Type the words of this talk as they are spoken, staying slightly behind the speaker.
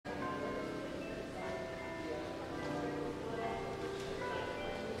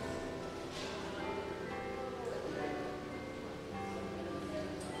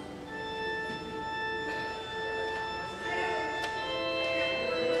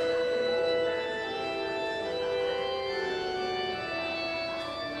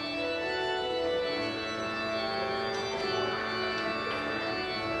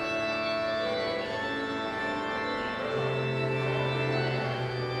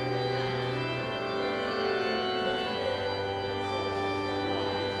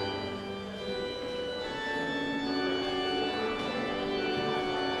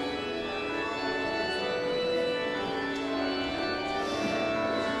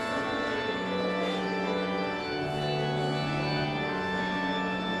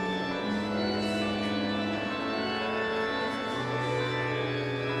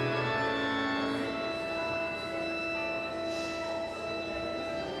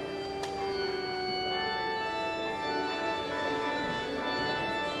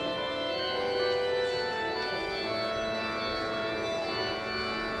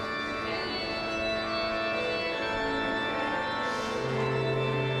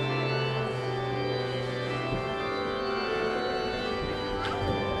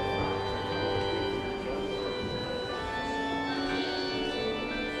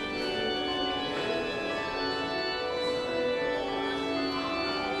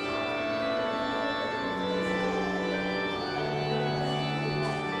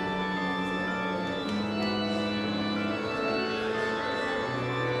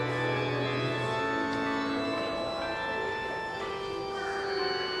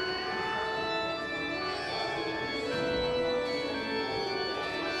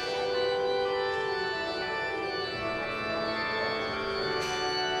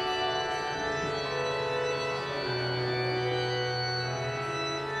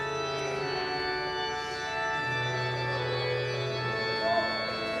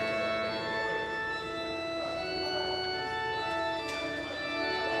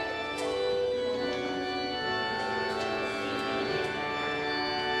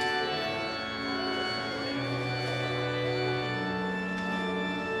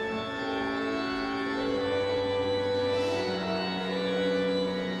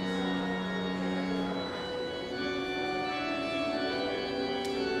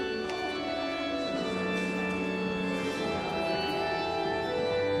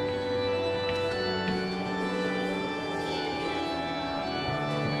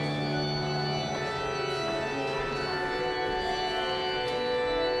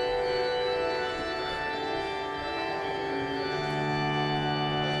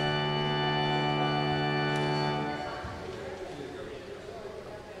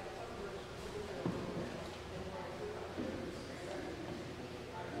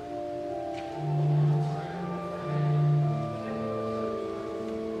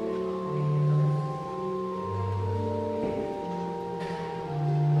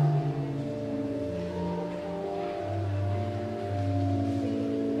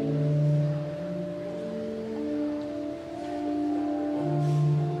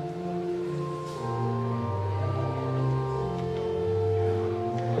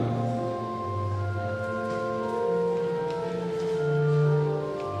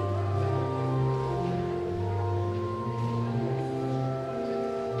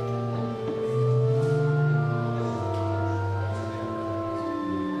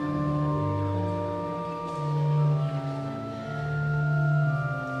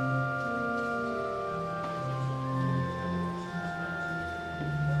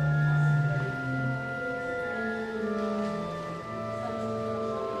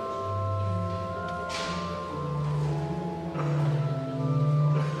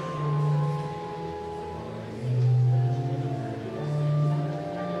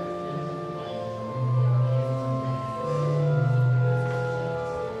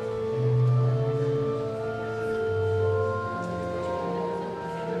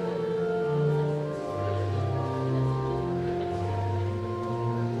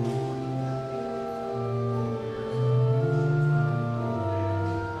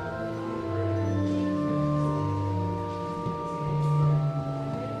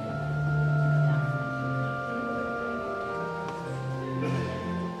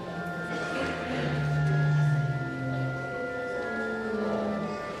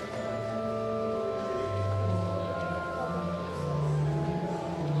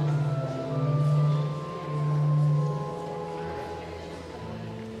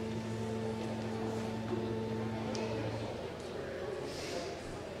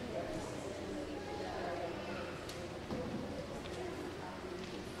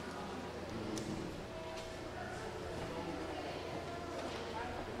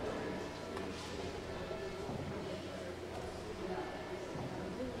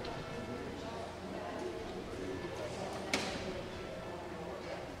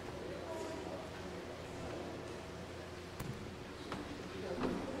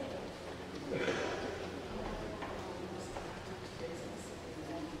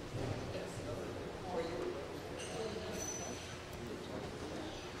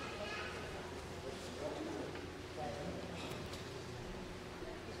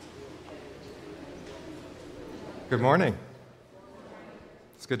Good morning.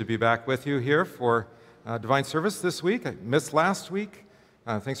 It's good to be back with you here for Divine Service this week. I missed last week.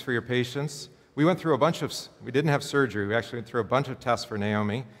 Thanks for your patience. We didn't have surgery. We actually went through a bunch of tests for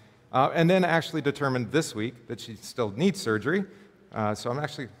Naomi, and then actually determined this week that she still needs surgery. So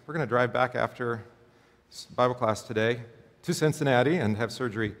we're going to drive back after Bible class today to Cincinnati and have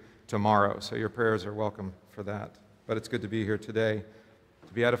surgery tomorrow. So your prayers are welcome for that. But it's good to be here today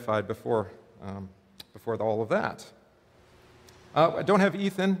to be edified before all of that. I don't have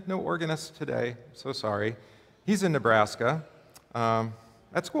Ethan, no organist today, so sorry. He's in Nebraska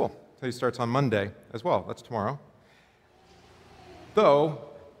at school, so he starts on Monday as well. That's tomorrow. Though,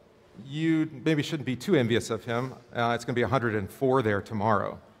 you maybe shouldn't be too envious of him. It's going to be 104 there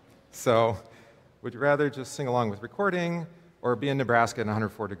tomorrow. So, would you rather just sing along with recording or be in Nebraska in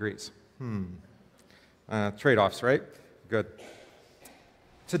 104 degrees? Trade-offs, right? Good.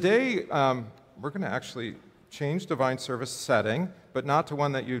 Today, we're going to actually change Divine Service setting, but not to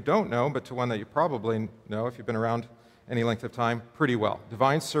one that you don't know, but to one that you probably know if you've been around any length of time pretty well.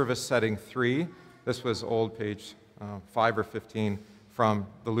 Divine Service setting 3. This was old page 5 or 15 from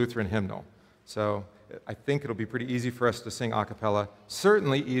the Lutheran hymnal. So I think it'll be pretty easy for us to sing a cappella,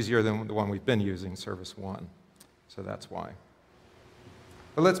 certainly easier than the one we've been using, Service 1. So that's why.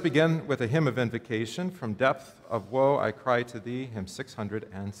 But let's begin with a hymn of invocation. From depth of woe I cry to thee, hymn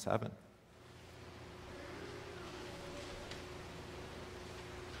 607.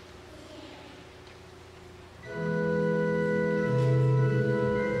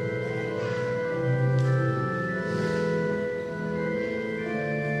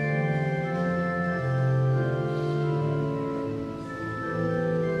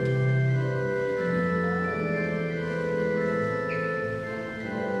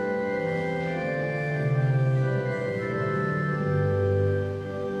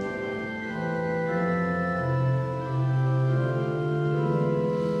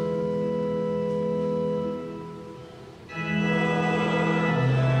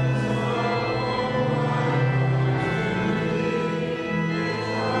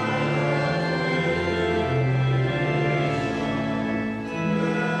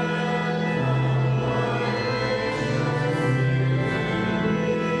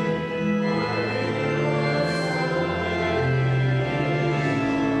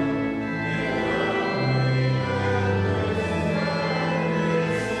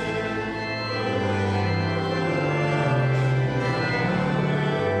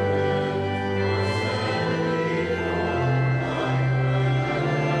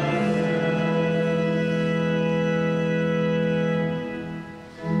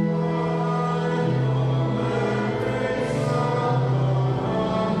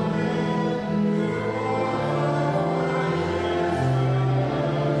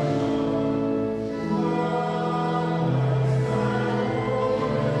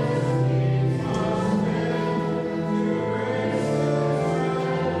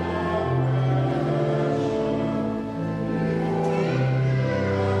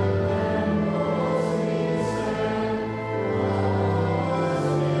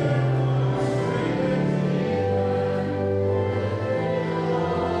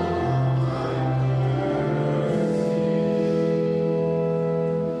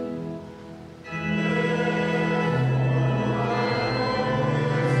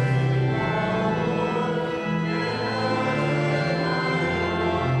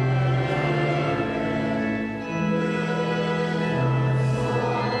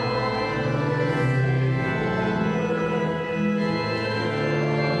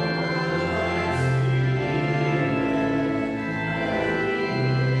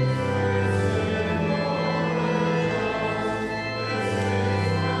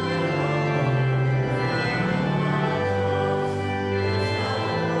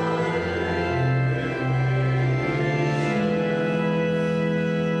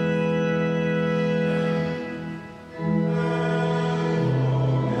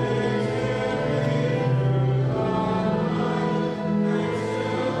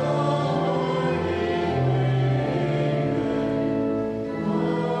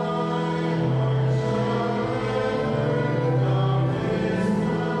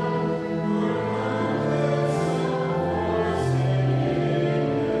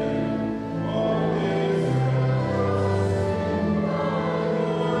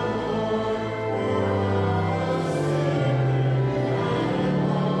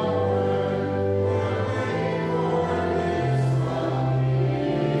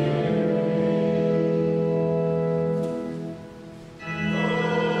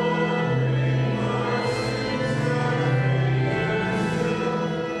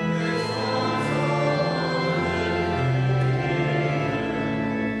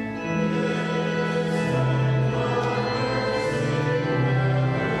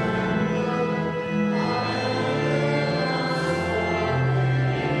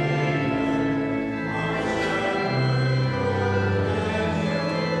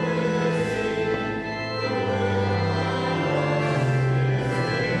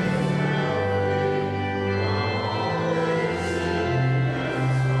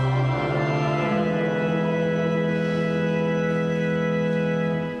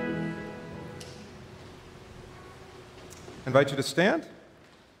 invite you to stand.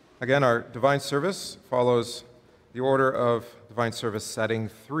 Again, our divine service follows the order of divine service setting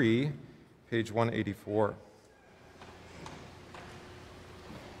 3, page 184.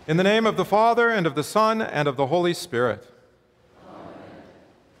 In the name of the Father, and of the Son, and of the Holy Spirit. Amen.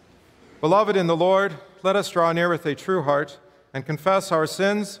 Beloved in the Lord, let us draw near with a true heart and confess our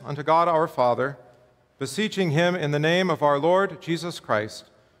sins unto God our Father, beseeching him in the name of our Lord Jesus Christ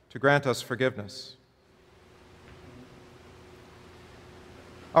to grant us forgiveness.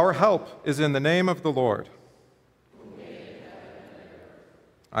 Our help is in the name of the Lord.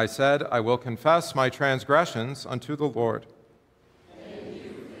 I said, I will confess my transgressions unto the Lord.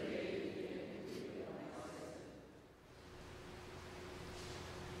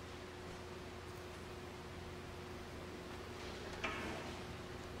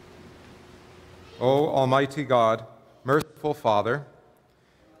 O Almighty God, merciful Father,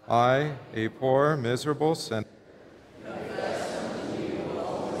 I, a poor, miserable sinner,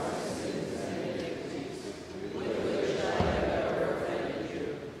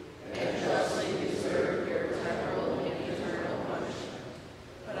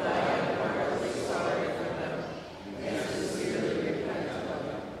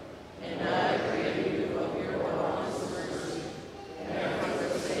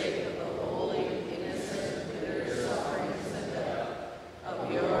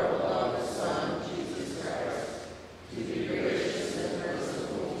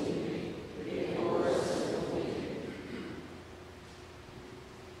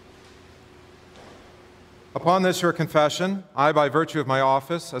 upon this your confession, I, by virtue of my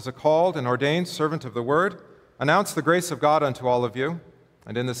office as a called and ordained servant of the Word, announce the grace of God unto all of you,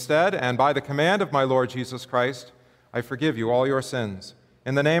 and in the stead and by the command of my Lord Jesus Christ, I forgive you all your sins.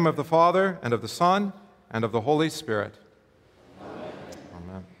 In the name of the Father, and of the Son, and of the Holy Spirit. Amen.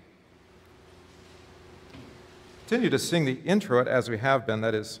 Amen. Continue to sing the introit as we have been,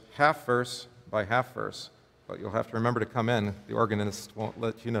 that is half verse by half verse, but you'll have to remember to come in. The organist won't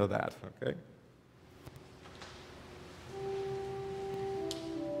let you know that, okay?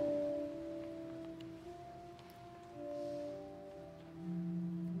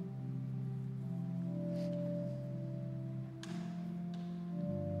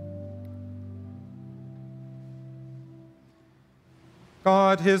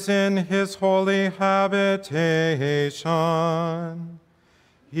 God is in his holy habitation.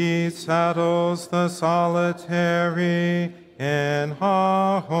 He settles the solitary in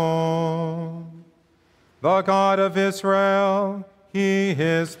a home. The God of Israel, he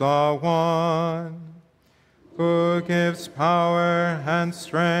is the one who gives power and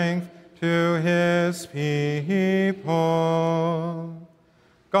strength to his people.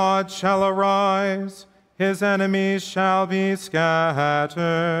 God shall arise, his enemies shall be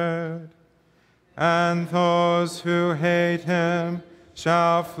scattered, and those who hate him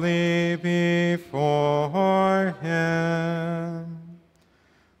shall flee before him.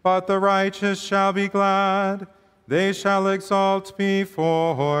 But the righteous shall be glad, they shall exult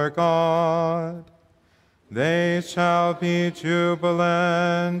before God. They shall be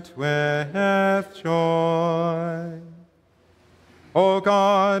jubilant with joy. O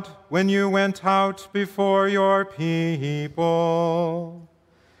God, when you went out before your people,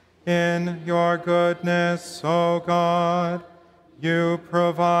 in your goodness, O God, you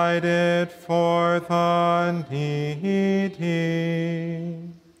provided for the needy.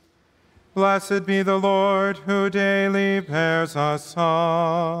 Blessed be the Lord who daily bears us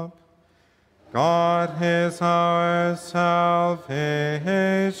up. God is our salvation.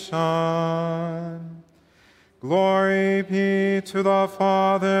 Glory be to the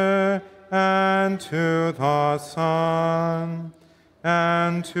Father, and to the Son,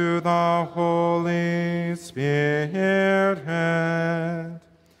 and to the Holy Spirit,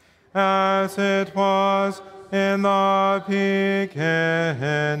 as it was in the beginning,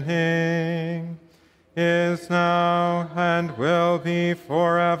 is now, and will be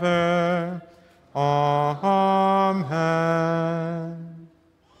forever. Amen.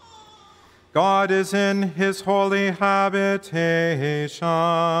 God is in his holy habitation.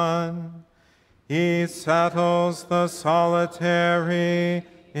 He settles the solitary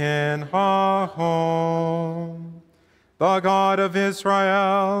in a home. The God of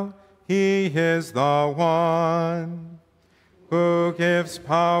Israel, he is the one who gives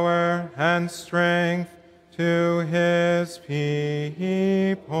power and strength to his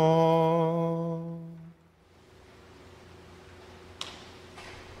people.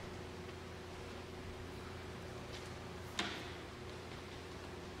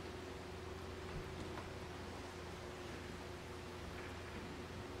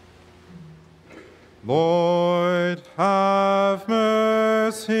 Lord, have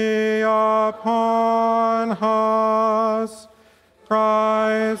upon us.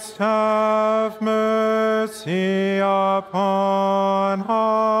 Christ, have mercy upon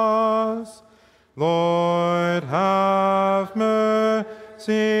us. Lord, have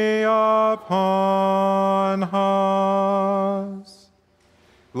mercy upon us.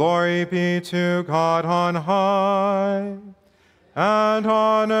 Glory be to God on high, and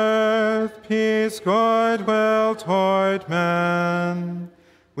on earth peace, goodwill toward men.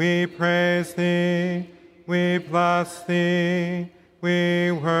 We praise thee, we bless thee,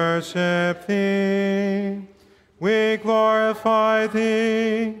 we worship thee. We glorify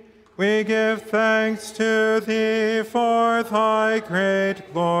thee, we give thanks to thee for thy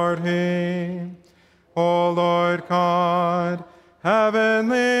great glory. O Lord God,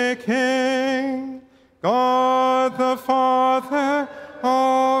 heavenly King, God the Father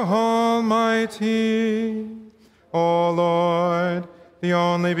Almighty, O Lord, the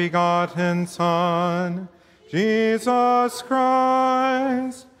only begotten Son, Jesus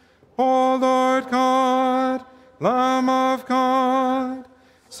Christ, O Lord God, Lamb of God,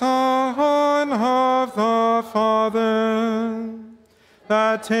 Son of the Father,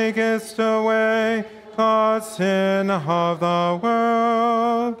 that takest away the sin of the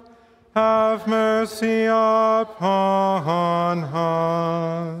world, have mercy upon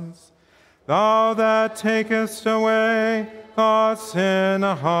us. Thou that takest away the sin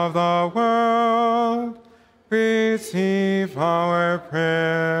of the world, receive our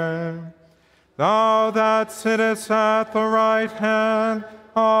prayer. Thou that sittest at the right hand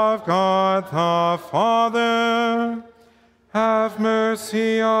of God the Father, have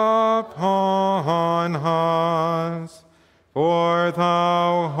mercy upon us. For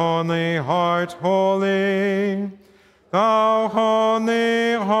thou only art holy, thou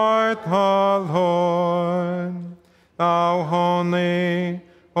only art the Lord, thou only,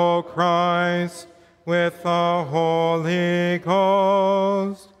 O Christ, with the Holy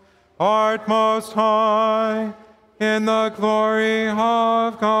Ghost, art most high in the glory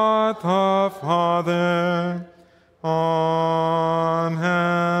of God the Father. Amen.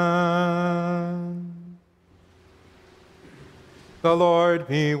 The Lord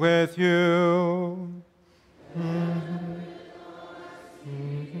be with you.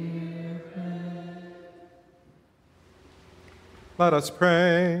 Let us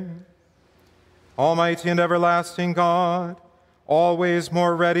pray. Almighty and everlasting God, always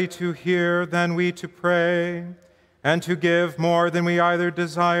more ready to hear than we to pray, and to give more than we either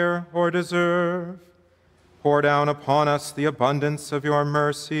desire or deserve, pour down upon us the abundance of your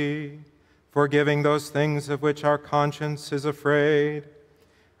mercy, forgiving those things of which our conscience is afraid,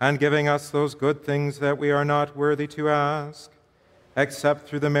 and giving us those good things that we are not worthy to ask, except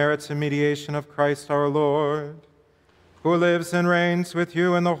through the merits and mediation of Christ our Lord, who lives and reigns with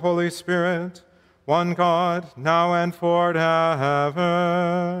you in the Holy Spirit, one God, now and forever.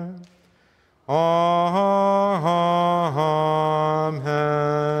 Amen.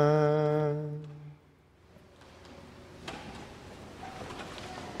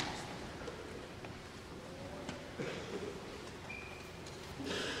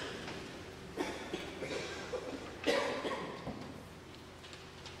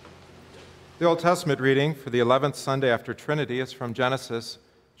 The Old Testament reading for the 11th Sunday after Trinity is from Genesis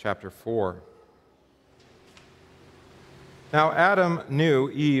chapter 4. Now Adam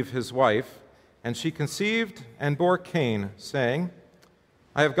knew Eve, his wife, and she conceived and bore Cain, saying,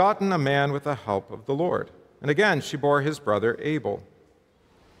 I have gotten a man with the help of the Lord. And again she bore his brother Abel.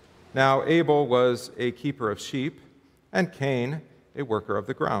 Now Abel was a keeper of sheep, and Cain a worker of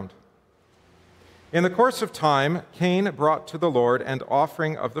the ground. In the course of time, Cain brought to the Lord an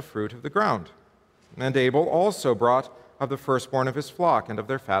offering of the fruit of the ground. And Abel also brought of the firstborn of his flock and of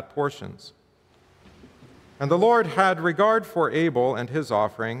their fat portions. And the Lord had regard for Abel and his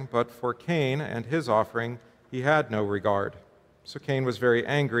offering, but for Cain and his offering he had no regard. So Cain was very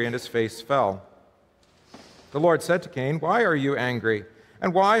angry, and his face fell. The Lord said to Cain, Why are you angry,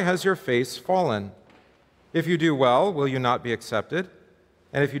 and why has your face fallen? If you do well, will you not be accepted?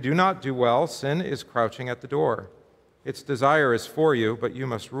 And if you do not do well, sin is crouching at the door. Its desire is for you, but you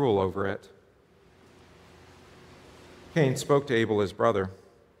must rule over it. Cain spoke to Abel his brother.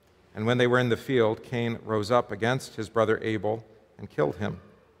 And when they were in the field, Cain rose up against his brother Abel and killed him.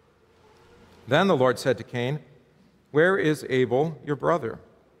 Then the Lord said to Cain, Where is Abel, your brother?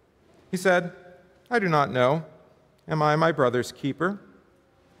 He said, I do not know. Am I my brother's keeper?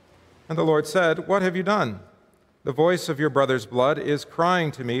 And the Lord said, What have you done? The voice of your brother's blood is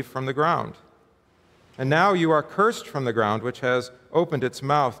crying to me from the ground. And now you are cursed from the ground, which has opened its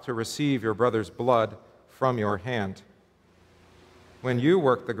mouth to receive your brother's blood from your hand. When you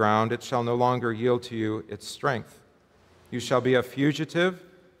work the ground, it shall no longer yield to you its strength. You shall be a fugitive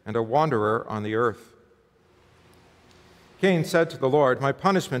and a wanderer on the earth. Cain said to the Lord, "My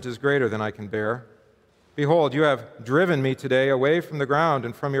punishment is greater than I can bear. Behold, you have driven me today away from the ground,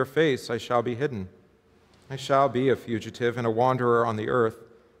 and from your face I shall be hidden. I shall be a fugitive and a wanderer on the earth,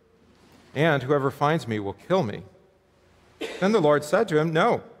 and whoever finds me will kill me." Then the Lord said to him,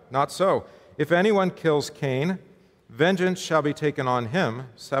 "No, not so. If anyone kills Cain, vengeance shall be taken on him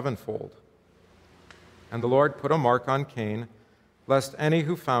sevenfold." And the Lord put a mark on Cain, lest any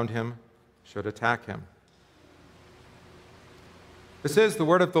who found him should attack him. This is the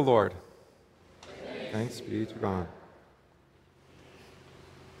word of the Lord. Thanks be to God.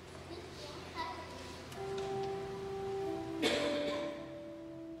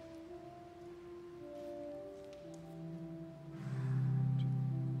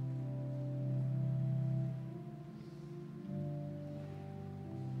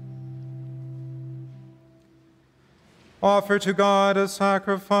 Offer to God a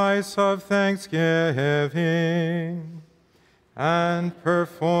sacrifice of thanksgiving, and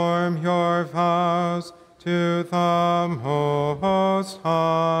perform your vows to the Most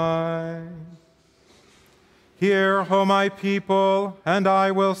High. Hear, O my people, and I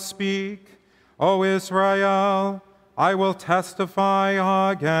will speak. O Israel, I will testify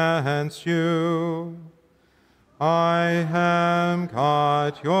against you. I am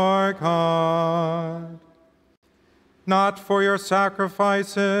God, your God. Not for your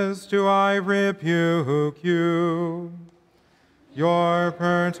sacrifices do I rebuke you. Your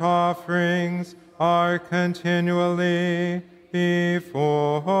burnt offerings are continually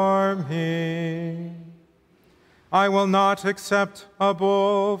before me. I will not accept a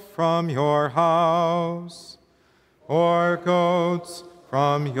bull from your house, or goats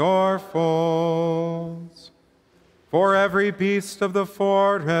from your folds. For every beast of the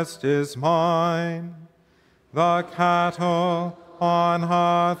forest is mine, the cattle on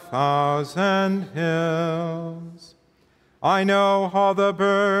 1,000 hills. I know all the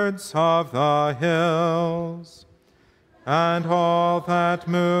birds of the hills, and all that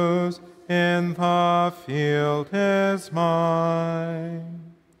moves in the field is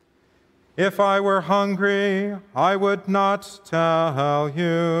mine. If I were hungry, I would not tell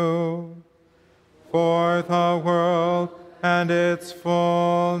you, for the world and its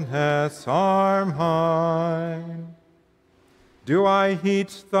fullness are mine. Do I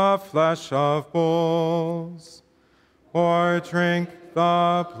eat the flesh of bulls, or drink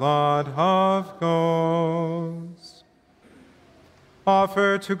the blood of goats?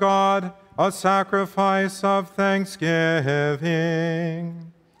 Offer to God a sacrifice of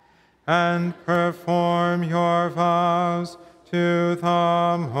thanksgiving, and perform your vows to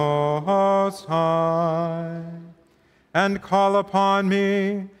the Most High. And call upon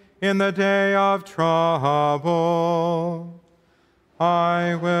me in the day of trouble.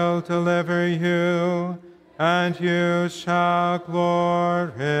 I will deliver you, and you shall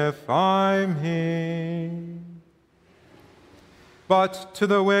glorify me. But to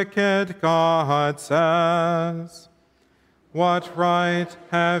the wicked God says, "What right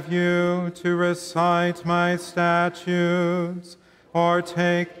have you to recite my statutes, or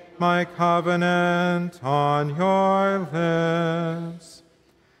take my covenant on your lips?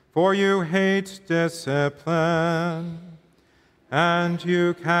 For you hate discipline, and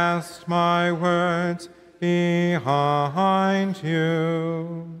you cast my words behind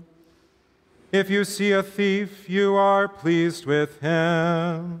you. If you see a thief, you are pleased with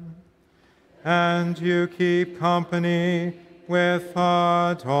him, and you keep company with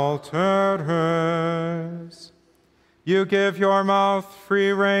adulterers. You give your mouth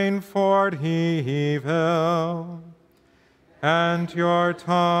free rein for evil, and your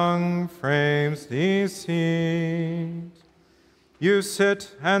tongue frames deceit. You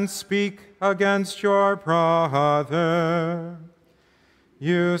sit and speak against your brother.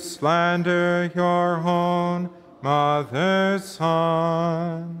 You slander your own mother's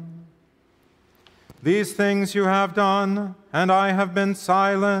son. These things you have done, and I have been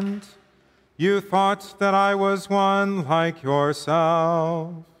silent. You thought that I was one like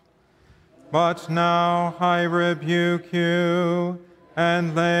yourself. But now I rebuke you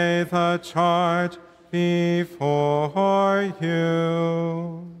and lay the charge before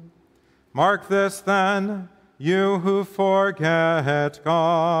you. Mark this then, you who forget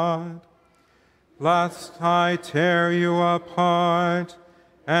God, lest I tear you apart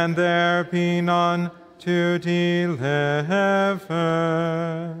and there be none to deliver.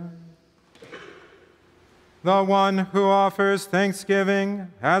 The one who offers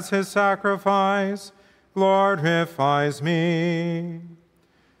thanksgiving as his sacrifice glorifies me.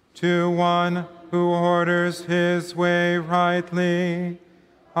 To one who orders his way rightly,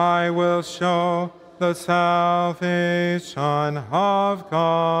 I will show the salvation of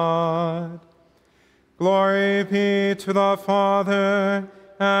God. Glory be to the Father,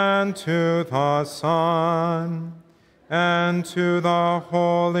 and to the Son, and to the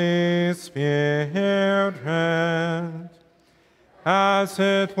Holy Spirit, as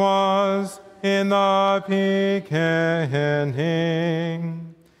it was in the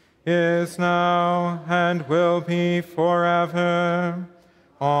beginning, is now, and will be forever.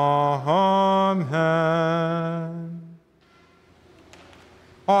 Amen.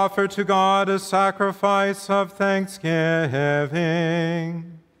 Offer to God a sacrifice of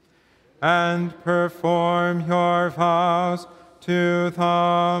thanksgiving, and perform your vows to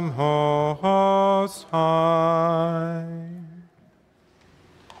the Most High.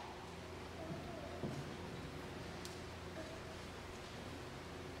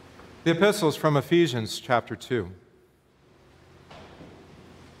 The epistles from Ephesians chapter 2.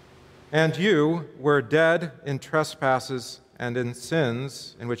 And you were dead in trespasses and in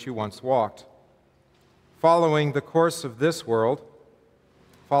sins in which you once walked, following the course of this world,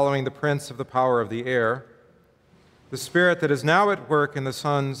 following the prince of the power of the air, the spirit that is now at work in the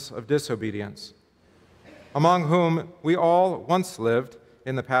sons of disobedience, among whom we all once lived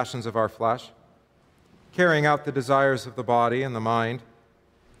in the passions of our flesh, carrying out the desires of the body and the mind,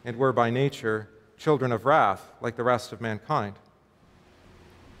 and were by nature children of wrath like the rest of mankind.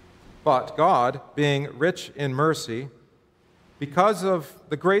 But God, being rich in mercy, because of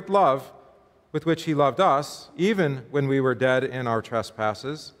the great love with which he loved us, even when we were dead in our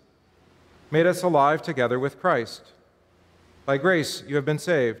trespasses, made us alive together with Christ. By grace you have been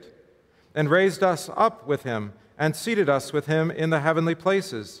saved, and raised us up with him, and seated us with him in the heavenly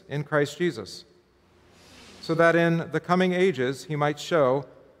places in Christ Jesus, so that in the coming ages he might show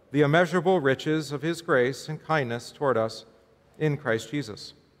the immeasurable riches of his grace and kindness toward us in Christ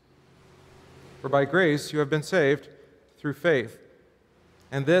Jesus. For by grace you have been saved through faith.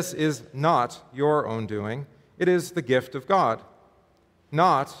 And this is not your own doing, it is the gift of God,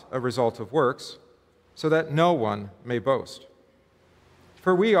 not a result of works, so that no one may boast.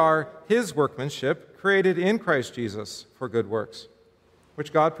 For we are his workmanship, created in Christ Jesus for good works,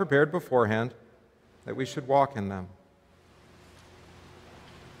 which God prepared beforehand that we should walk in them.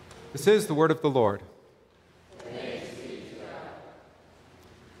 This is the word of the Lord. Thanks be to God.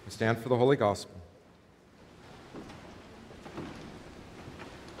 We stand for the Holy Gospel.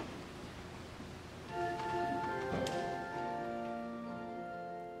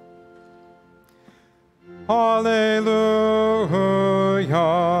 Alleluia,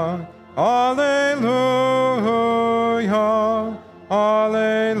 alleluia,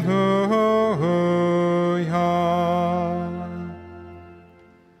 alleluia.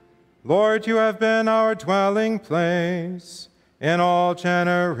 Lord, you have been our dwelling place in all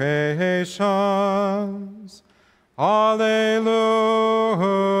generations. Alleluia,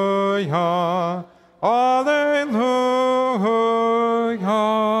 alleluia,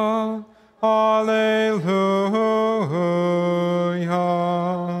 alleluia.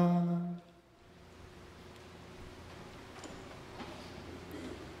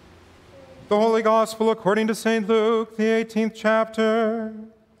 The Holy Gospel according to St. Luke, the 18th chapter.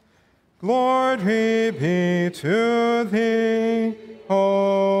 Glory be to thee,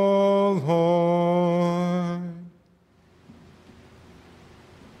 O Lord.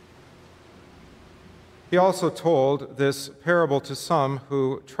 He also told this parable to some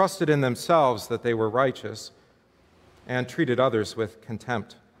who trusted in themselves that they were righteous and treated others with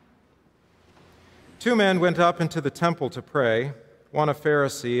contempt. 2 men went up into the temple to pray, one a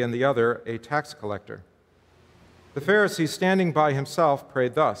Pharisee and the other a tax collector. The Pharisee, standing by himself,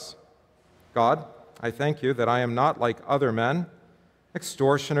 prayed thus: God, I thank you that I am not like other men,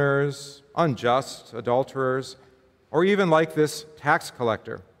 extortioners, unjust, adulterers, or even like this tax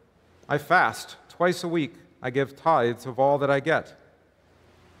collector. I fast twice a week. I give tithes of all that I get.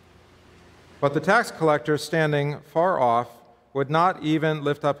 But the tax collector, standing far off, would not even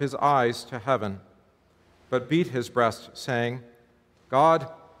lift up his eyes to heaven, but beat his breast, saying, God,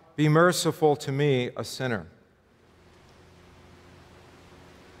 be merciful to me, a sinner.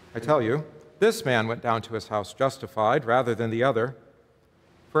 I tell you, this man went down to his house justified rather than the other.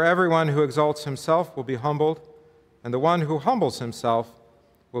 For everyone who exalts himself will be humbled, and the one who humbles himself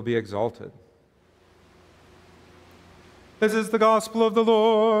will be exalted. This is the gospel of the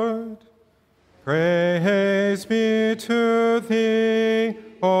Lord. Praise be to thee,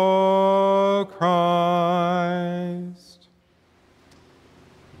 O Christ.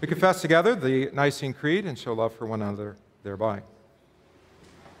 We confess together the Nicene Creed and show love for one another thereby.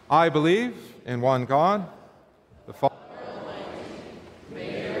 I believe in one God, the Father,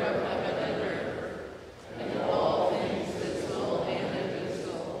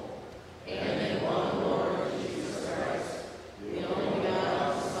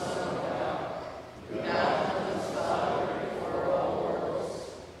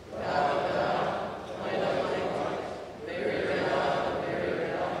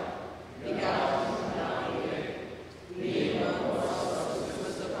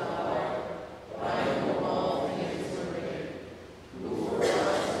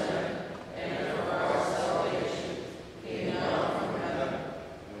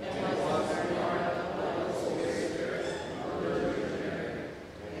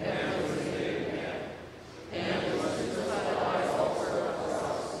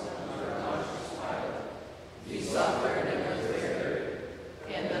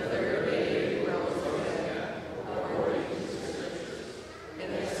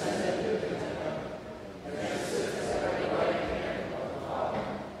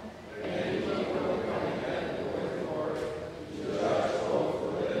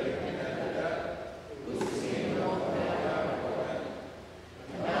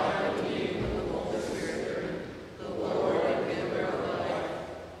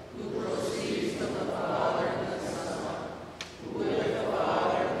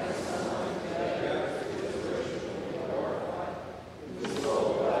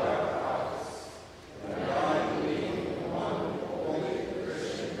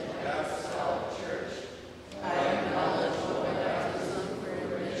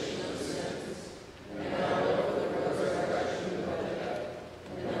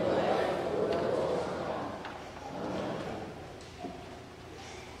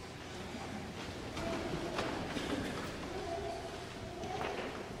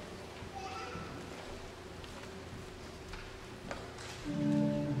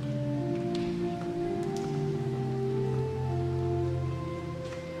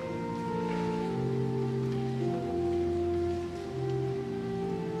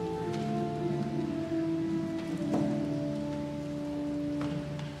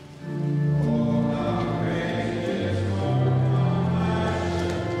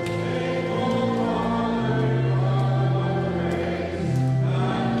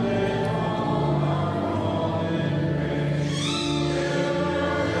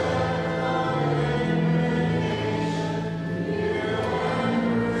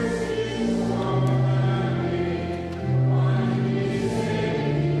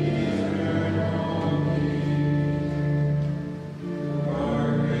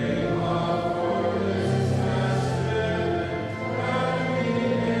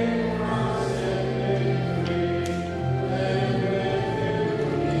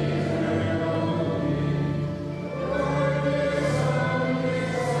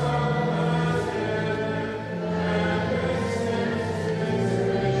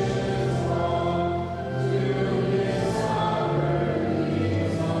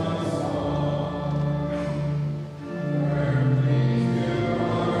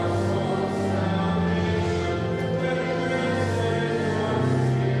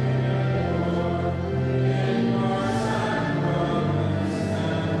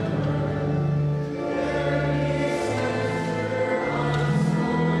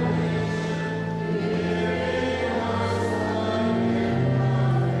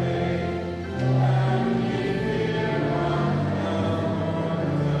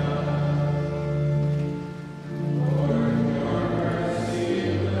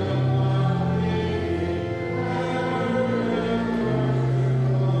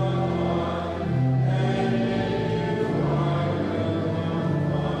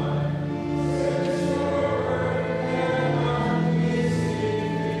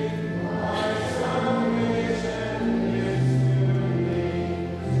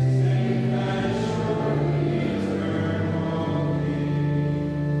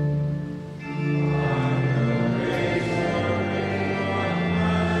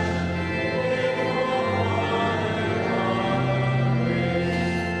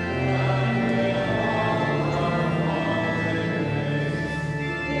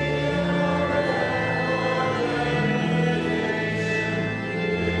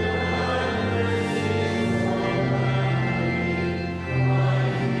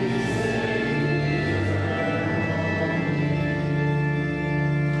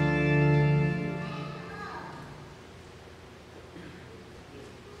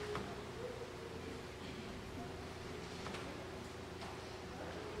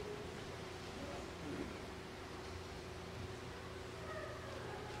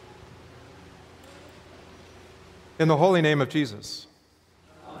 In the holy name of Jesus.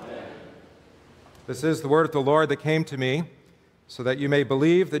 Amen. This is the word of the Lord that came to me, so that you may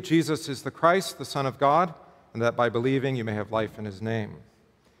believe that Jesus is the Christ, the Son of God, and that by believing you may have life in his name.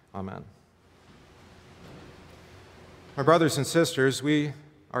 Amen. My brothers and sisters, we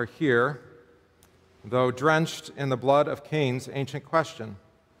are here, though drenched in the blood of Cain's ancient question,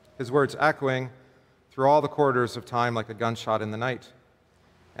 his words echoing through all the corridors of time like a gunshot in the night.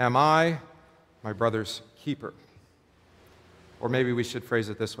 Am I my brother's keeper? Or maybe we should phrase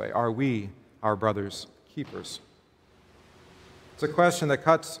it this way: are we our brother's keepers? It's a question that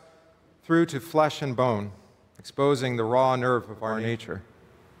cuts through to flesh and bone, exposing the raw nerve of our nature,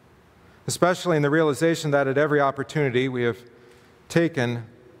 especially in the realization that at every opportunity we have taken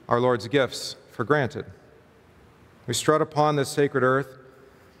our Lord's gifts for granted. We strut upon this sacred earth,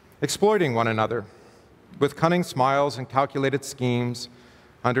 exploiting one another with cunning smiles and calculated schemes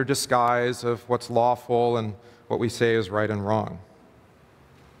under disguise of what's lawful and what we say is right and wrong.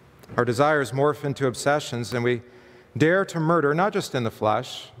 Our desires morph into obsessions, and we dare to murder not just in the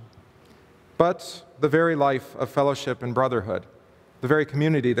flesh, but the very life of fellowship and brotherhood, the very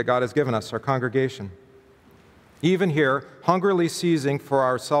community that God has given us, our congregation. Even here, hungrily seizing for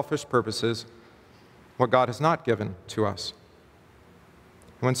our selfish purposes what God has not given to us.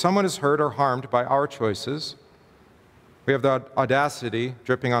 When someone is hurt or harmed by our choices, we have the audacity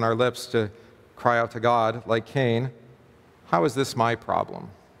dripping on our lips to cry out to God, like Cain, "How is this my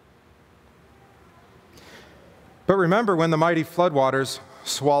problem?" But remember when the mighty floodwaters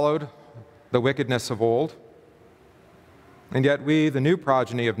swallowed the wickedness of old, and yet we, the new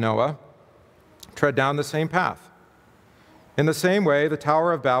progeny of Noah, tread down the same path. In the same way, the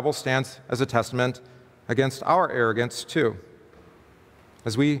Tower of Babel stands as a testament against our arrogance too.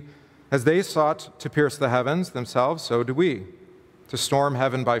 As they sought to pierce the heavens themselves, so do we, to storm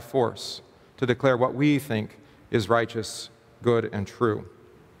heaven by force, to declare what we think is righteous, good, and true.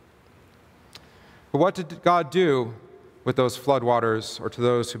 But what did God do with those floodwaters, or to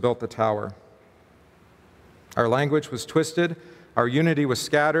those who built the tower? Our language was twisted, our unity was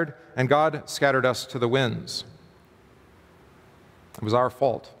scattered, and God scattered us to the winds. It was our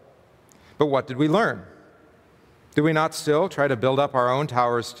fault. But what did we learn? Do we not still try to build up our own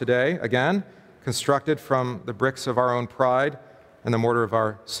towers today, again, constructed from the bricks of our own pride and the mortar of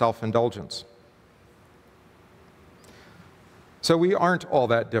our self-indulgence? So we aren't all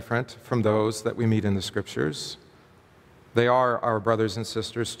that different from those that we meet in the Scriptures. They are our brothers and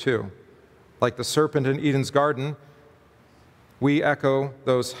sisters too. Like the serpent in Eden's garden, we echo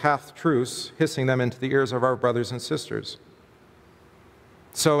those half-truths, hissing them into the ears of our brothers and sisters,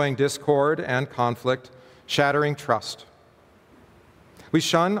 sowing discord and conflict, shattering trust. We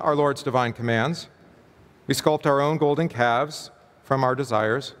shun our Lord's divine commands. We sculpt our own golden calves from our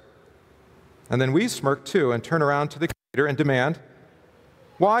desires. And then we smirk too and turn around to the Creator and demand,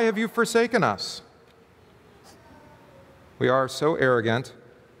 "Why have you forsaken us?" We are so arrogant,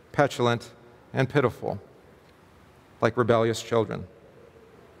 petulant, and pitiful, like rebellious children.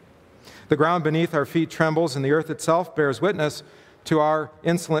 The ground beneath our feet trembles, and the earth itself bears witness to our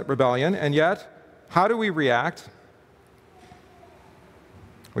insolent rebellion, and yet, how do we react?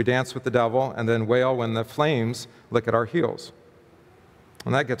 We dance with the devil and then wail when the flames lick at our heels.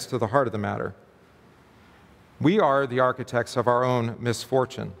 And that gets to the heart of the matter. We are the architects of our own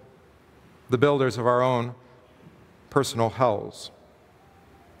misfortune, the builders of our own personal hells.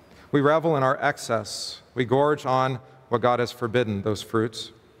 We revel in our excess. We gorge on what God has forbidden, those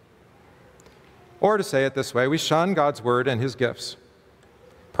fruits. Or to say it this way, we shun God's word and his gifts,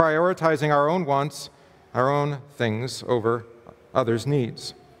 prioritizing our own wants, our own things over others'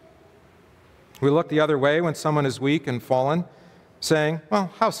 needs. We look the other way when someone is weak and fallen, saying, "Well,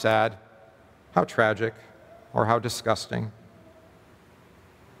 how sad, how tragic, or how disgusting."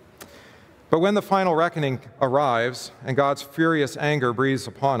 But when the final reckoning arrives and God's furious anger breathes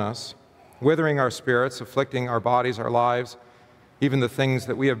upon us, withering our spirits, afflicting our bodies, our lives, even the things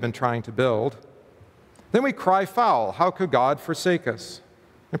that we have been trying to build, then we cry foul, "How could God forsake us?"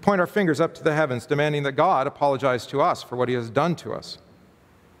 and point our fingers up to the heavens, demanding that God apologize to us for what he has done to us.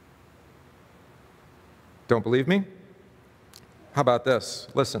 Don't believe me? How about this?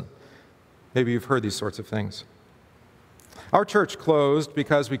 Listen, maybe you've heard these sorts of things. Our church closed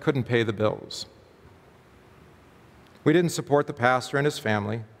because we couldn't pay the bills. We didn't support the pastor and his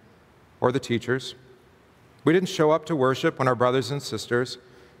family or the teachers. We didn't show up to worship when our brothers and sisters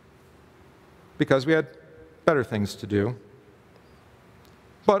because we had better things to do.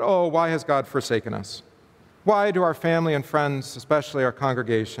 But oh, why has God forsaken us? Why do our family and friends, especially our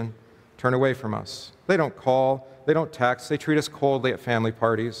congregation, turn away from us? They don't call, they don't text, they treat us coldly at family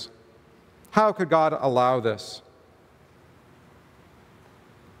parties. How could God allow this?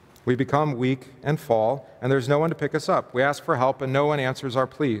 We become weak and fall, and there's no one to pick us up. We ask for help, and no one answers our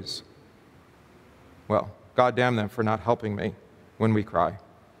pleas. Well, God damn them for not helping me when we cry.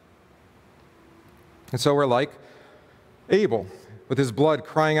 And so we're like Abel, with his blood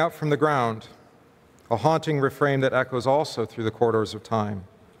crying out from the ground, a haunting refrain that echoes also through the corridors of time.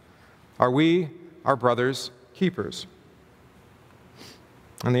 Are we our brother's keepers?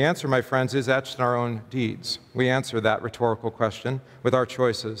 And the answer, my friends, is etched in our own deeds. We answer that rhetorical question with our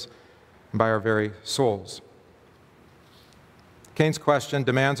choices and by our very souls. Cain's question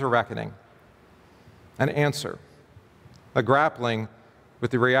demands a reckoning, an answer, a grappling with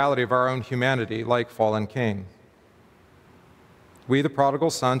the reality of our own humanity like fallen Cain. We, the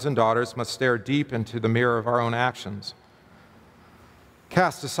prodigal sons and daughters, must stare deep into the mirror of our own actions,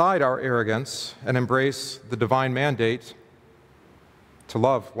 cast aside our arrogance, and embrace the divine mandate to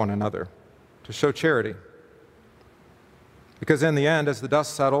love one another, to show charity. Because in the end, as the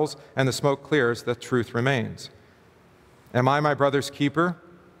dust settles and the smoke clears, the truth remains. Am I my brother's keeper?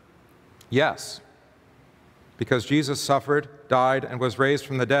 Yes, because Jesus suffered, died, and was raised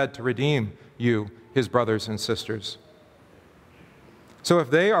from the dead to redeem you, his brothers and sisters. So if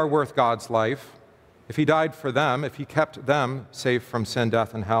they are worth God's life, if he died for them, if he kept them safe from sin,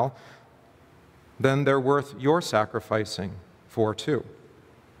 death, and hell, then they're worth your sacrificing for too.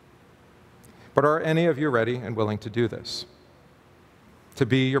 But are any of you ready and willing to do this? To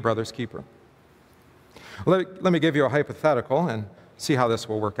be your brother's keeper? Let me give you a hypothetical and see how this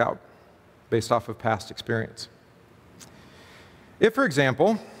will work out based off of past experience. If, for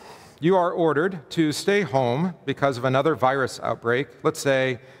example, you are ordered to stay home because of another virus outbreak, let's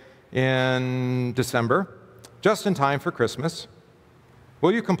say in December, just in time for Christmas,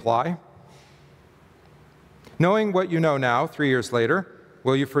 will you comply? Knowing what you know now, 3 years later,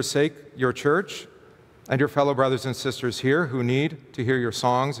 will you forsake your church and your fellow brothers and sisters here who need to hear your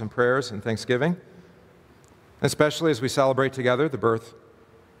songs and prayers and thanksgiving? Especially as we celebrate together the birth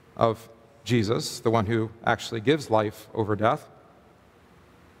of Jesus, the one who actually gives life over death.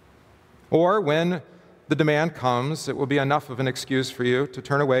 Or when the demand comes, it will be enough of an excuse for you to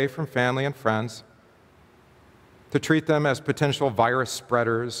turn away from family and friends, to treat them as potential virus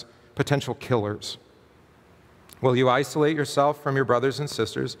spreaders, potential killers. Will you isolate yourself from your brothers and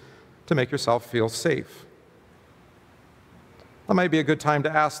sisters to make yourself feel safe? That might be a good time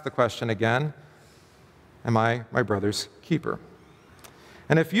to ask the question again, am I my brother's keeper?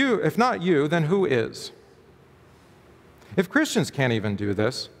 And if not you, then who is? If Christians can't even do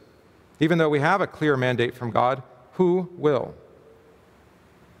this, even though we have a clear mandate from God, who will?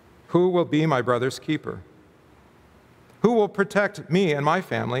 Who will be my brother's keeper? Who will protect me and my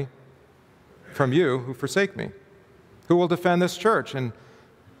family from you who forsake me? Who will defend this church and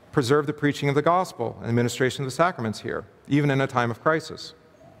preserve the preaching of the gospel and administration of the sacraments here, even in a time of crisis?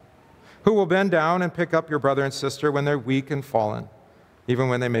 Who will bend down and pick up your brother and sister when they're weak and fallen, even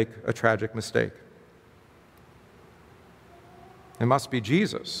when they make a tragic mistake? It must be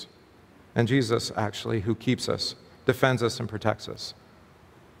Jesus, and Jesus actually who keeps us, defends us, and protects us.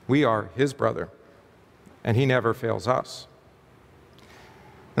 We are his brother, and he never fails us.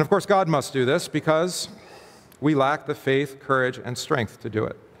 And of course, God must do this because we lack the faith, courage, and strength to do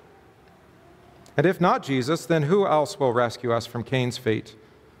it. And if not Jesus, then who else will rescue us from Cain's fate?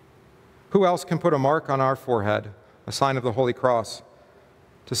 Who else can put a mark on our forehead, a sign of the Holy Cross,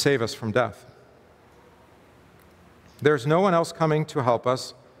 to save us from death? There's no one else coming to help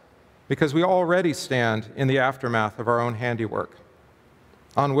us because we already stand in the aftermath of our own handiwork,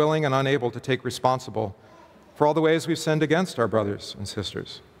 unwilling and unable to take responsible for all the ways we've sinned against our brothers and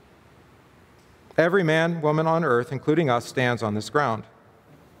sisters. Every man, woman on earth, including us, stands on this ground,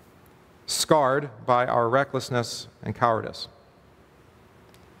 scarred by our recklessness and cowardice.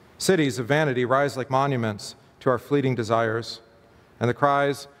 Cities of vanity rise like monuments to our fleeting desires, and the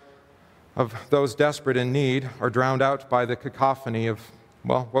cries of those desperate in need are drowned out by the cacophony of,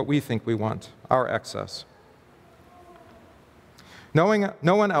 well, what we think we want, our excess. No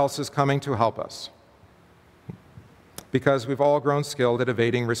one else is coming to help us because we've all grown skilled at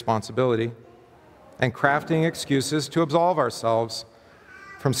evading responsibility and crafting excuses to absolve ourselves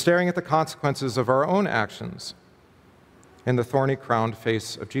from staring at the consequences of our own actions in the thorny crowned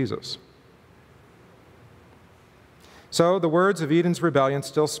face of Jesus. So the words of Eden's rebellion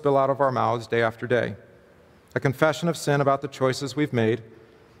still spill out of our mouths day after day, a confession of sin about the choices we've made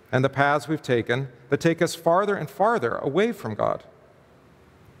and the paths we've taken that take us farther and farther away from God.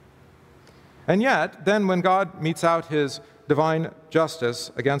 And yet, then when God meets out his divine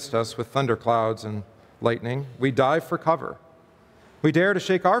justice against us with thunderclouds and lightning, we dive for cover. We dare to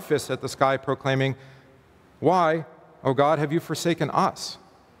shake our fists at the sky, proclaiming, "Why, O God, have you forsaken us?"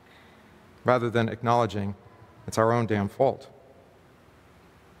 rather than acknowledging it's our own damn fault.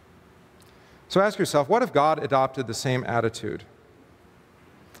 So ask yourself, what if God adopted the same attitude?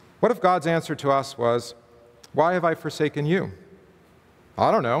 What if God's answer to us was, "Why have I forsaken you?"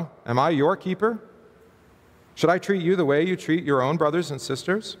 I don't know. Am I your keeper? Should I treat you the way you treat your own brothers and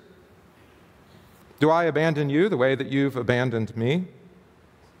sisters? Do I abandon you the way that you've abandoned me?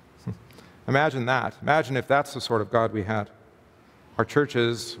 Imagine that. Imagine if that's the sort of God we had. Our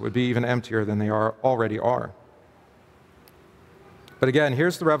churches would be even emptier than they already are. But again,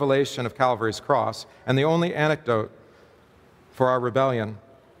 here's the revelation of Calvary's cross and the only antidote for our rebellion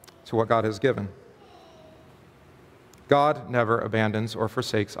to what God has given. God never abandons or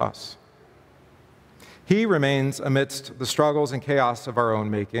forsakes us. He remains amidst the struggles and chaos of our own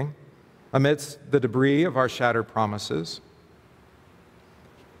making, amidst the debris of our shattered promises.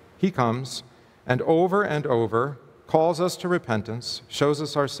 He comes and over calls us to repentance, shows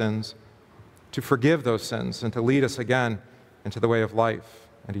us our sins, to forgive those sins, and to lead us again into the way of life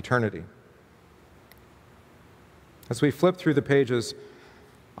and eternity. As we flip through the pages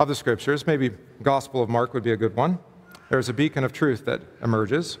of the Scriptures, maybe Gospel of Mark would be a good one. There's a beacon of truth that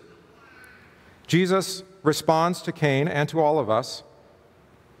emerges. Jesus responds to Cain and to all of us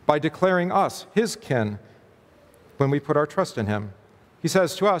by declaring us his kin when we put our trust in him. He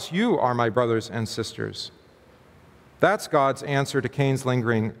says to us, "You are my brothers and sisters." That's God's answer to Cain's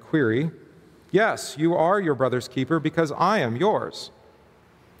lingering query. Yes, you are your brother's keeper because I am yours.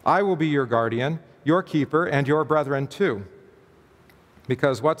 I will be your guardian, your keeper, and your brethren too.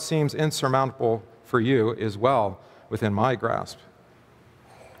 Because what seems insurmountable for you is well within my grasp.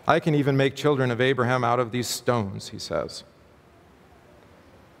 I can even make children of Abraham out of these stones, he says.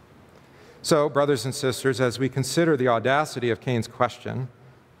 So, brothers and sisters, as we consider the audacity of Cain's question,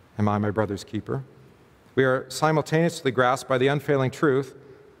 "Am I my brother's keeper?" we are simultaneously grasped by the unfailing truth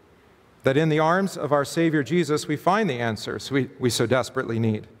that in the arms of our Savior Jesus we find the answers we so desperately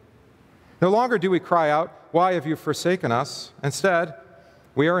need. No longer do we cry out, "Why have you forsaken us?" Instead,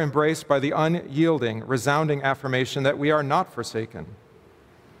 we are embraced by the unyielding, resounding affirmation that we are not forsaken,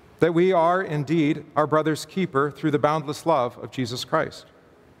 that we are indeed our brother's keeper through the boundless love of Jesus Christ.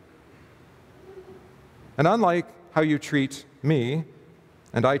 And unlike how you treat me,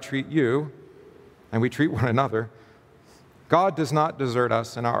 and I treat you, and we treat one another, God does not desert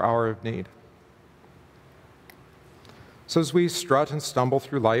us in our hour of need. So as we strut and stumble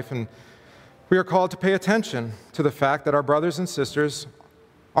through life, and we are called to pay attention to the fact that our brothers and sisters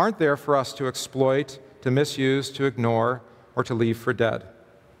aren't there for us to exploit, to misuse, to ignore, or to leave for dead.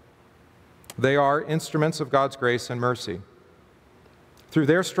 They are instruments of God's grace and mercy. Through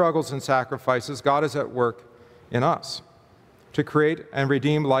their struggles and sacrifices, God is at work in us to create and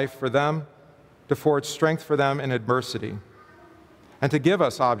redeem life for them, to forge strength for them in adversity, and to give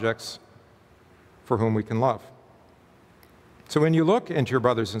us objects for whom we can love. So when you look into your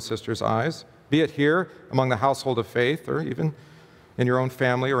brothers and sisters' eyes, be it here among the household of faith or even in your own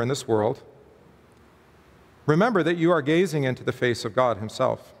family or in this world, remember that you are gazing into the face of God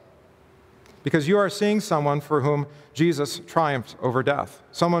himself, because you are seeing someone for whom Jesus triumphed over death,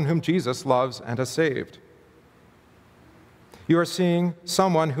 someone whom Jesus loves and has saved. You are seeing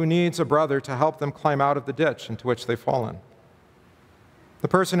someone who needs a brother to help them climb out of the ditch into which they've fallen. The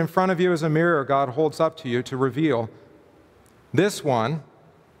person in front of you is a mirror God holds up to you to reveal, this one,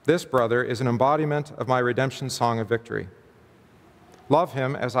 this brother, is an embodiment of my redemption song of victory. Love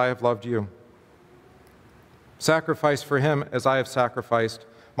him as I have loved you. Sacrifice for him as I have sacrificed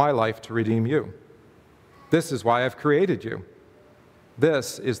my life to redeem you. This is why I've created you.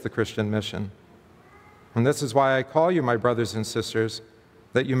 This is the Christian mission. And this is why I call you my brothers and sisters,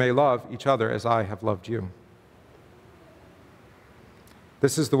 that you may love each other as I have loved you.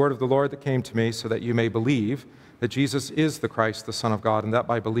 This is the word of the Lord that came to me, so that you may believe that Jesus is the Christ, the Son of God, and that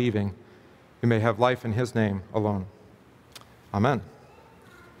by believing you may have life in his name alone. Amen.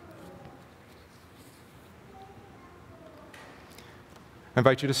 I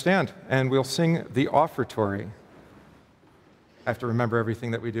invite you to stand, and we'll sing the offertory. I have to remember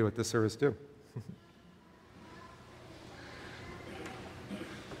everything that we do at this service, too.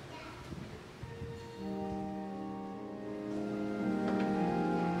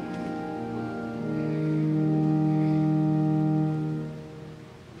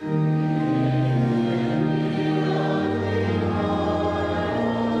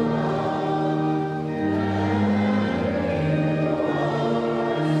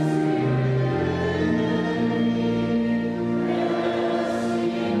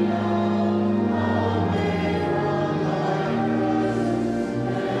 Now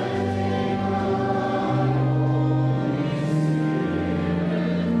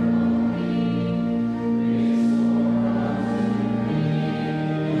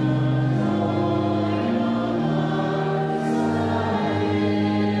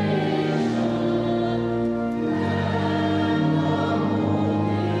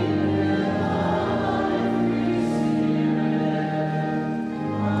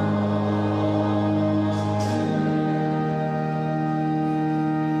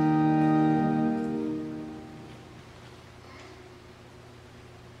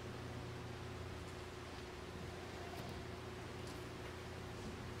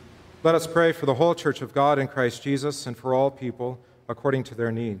Let us pray for the whole Church of God in Christ Jesus and for all people according to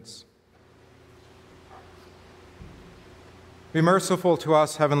their needs. Be merciful to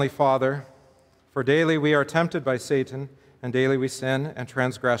us, Heavenly Father, for daily we are tempted by Satan, and daily we sin and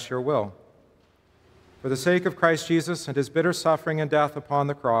transgress your will. For the sake of Christ Jesus and his bitter suffering and death upon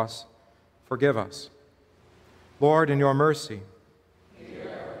the cross, forgive us. Lord, in your mercy,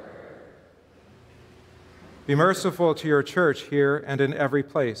 be merciful to your church here and in every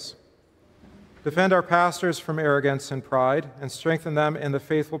place. Defend our pastors from arrogance and pride, and strengthen them in the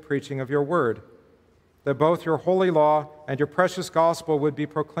faithful preaching of your word, that both your holy law and your precious gospel would be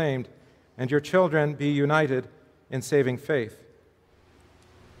proclaimed, and your children be united in saving faith.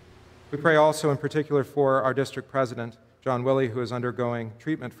 We pray also in particular for our district president, John Willie, who is undergoing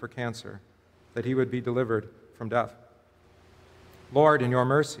treatment for cancer, that he would be delivered from death. Lord, in your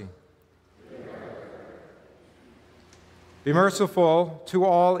mercy, be merciful to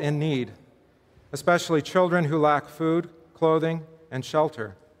all in need, especially children who lack food, clothing, and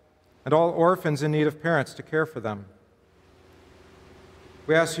shelter, and all orphans in need of parents to care for them.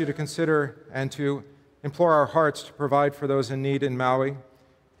 We ask you to consider and to implore our hearts to provide for those in need in Maui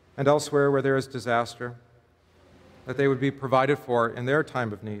and elsewhere where there is disaster, that they would be provided for in their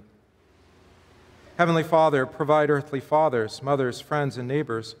time of need. Heavenly Father, provide earthly fathers, mothers, friends, and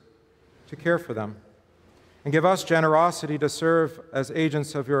neighbors to care for them, and give us generosity to serve as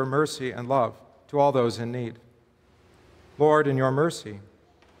agents of your mercy and love to all those in need. Lord, in your mercy,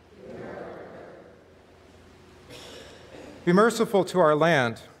 be merciful to our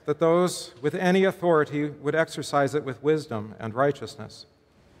land, that those with any authority would exercise it with wisdom and righteousness,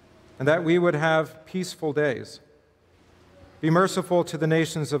 and that we would have peaceful days. Be merciful to the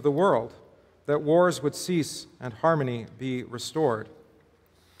nations of the world, that wars would cease and harmony be restored.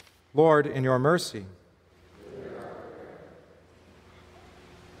 Lord, in your mercy,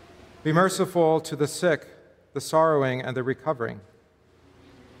 be merciful to the sick, the sorrowing, and the recovering,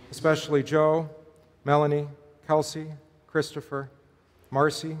 especially Joe, Melanie, Kelsey, Christopher,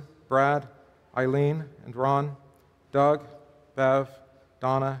 Marcy, Brad, Eileen, and Ron, Doug, Bev,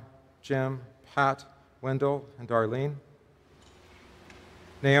 Donna, Jim, Pat, Wendell, and Darlene.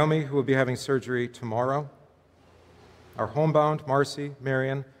 Naomi, who will be having surgery tomorrow. Our homebound Marcy,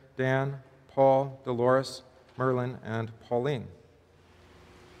 Marion, Dan, Paul, Dolores, Merlin, and Pauline.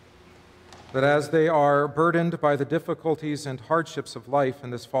 That as they are burdened by the difficulties and hardships of life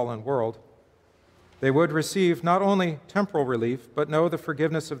in this fallen world, they would receive not only temporal relief, but know the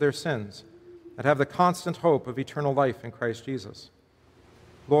forgiveness of their sins and have the constant hope of eternal life in Christ Jesus.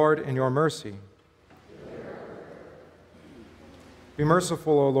 Lord, in your mercy, be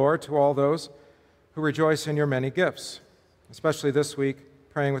merciful, O Lord, to all those who rejoice in your many gifts, especially this week,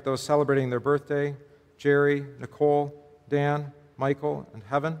 praying with those celebrating their birthday, Jerry, Nicole, Dan, Michael, and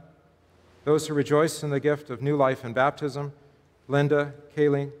Heaven, those who rejoice in the gift of new life and baptism, Linda,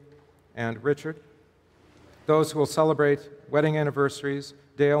 Kaylee, and Richard, those who will celebrate wedding anniversaries,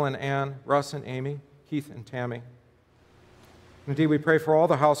 Dale and Ann, Russ and Amy, Keith and Tammy. Indeed, we pray for all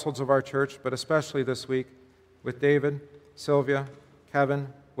the households of our church, but especially this week with David, Sylvia, Kevin,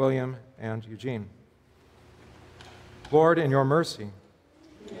 William, and Eugene. Lord, in your mercy,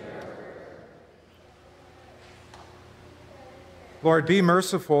 Lord, be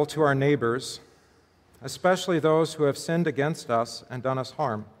merciful to our neighbors, especially those who have sinned against us and done us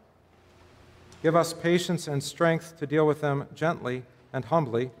harm. Give us patience and strength to deal with them gently and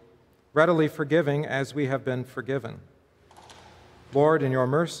humbly, readily forgiving as we have been forgiven. Lord, in your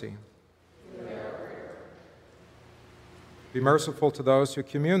mercy, be merciful to those who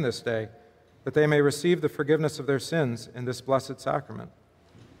commune this day, that they may receive the forgiveness of their sins in this blessed sacrament.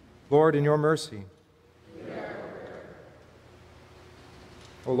 Lord, in your mercy.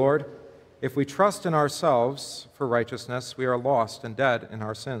 O Lord, if we trust in ourselves for righteousness, we are lost and dead in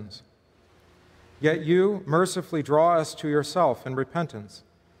our sins. Yet you mercifully draw us to yourself in repentance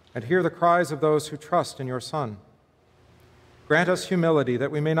and hear the cries of those who trust in your Son. Grant us humility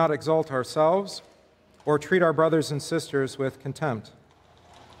that we may not exalt ourselves or treat our brothers and sisters with contempt.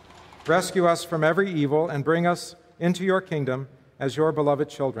 Rescue us from every evil and bring us into your kingdom as your beloved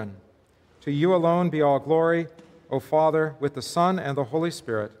children. To you alone be all glory, O Father, with the Son and the Holy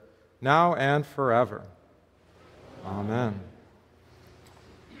Spirit, now and forever. Amen.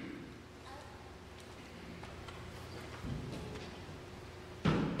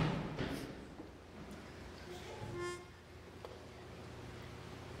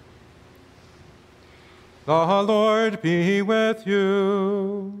 The Lord be with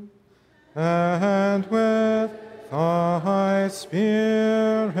you, and with thy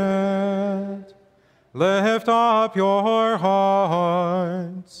spirit. Lift up your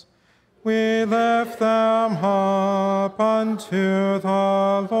hearts. We lift them up unto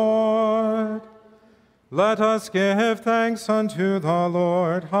the Lord. Let us give thanks unto the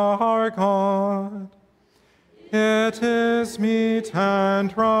Lord our God. It is meet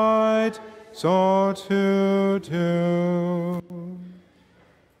and right so to do.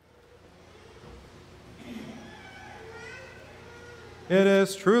 It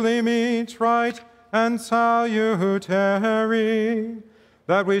is truly meet, right, and salutary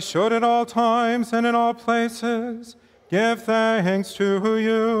that we should at all times and in all places give thanks to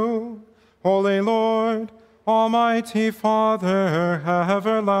you, Holy Lord, Almighty Father,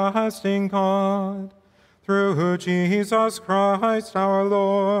 everlasting God, through Jesus Christ our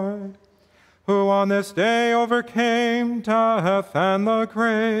Lord, who on this day overcame death and the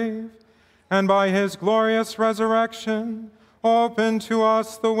grave, and by his glorious resurrection opened to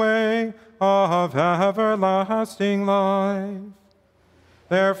us the way of everlasting life.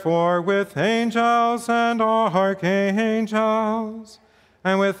 Therefore, with angels and archangels,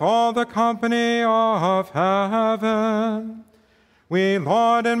 and with all the company of heaven, we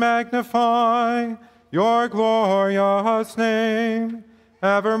laud and magnify your glorious name,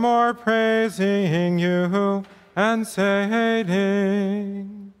 evermore praising you and saying,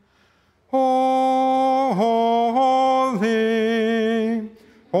 Holy,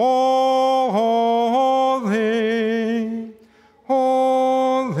 holy,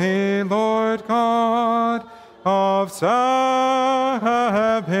 holy Lord God of Sabaoth.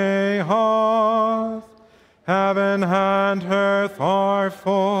 Heaven and earth are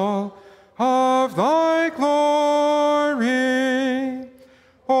full of thy glory.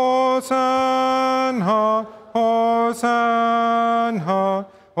 Hosanna, Hosanna,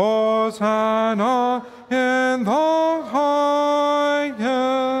 Hosanna in the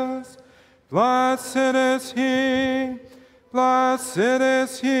highest. Blessed is he, blessed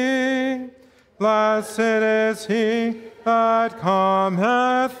is he, blessed is he that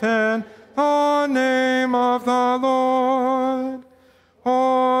cometh in the name of the Lord.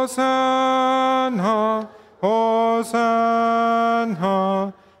 Hosanna, Hosanna,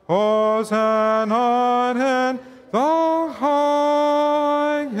 Hosanna in the highest.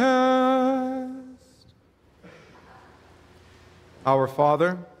 Our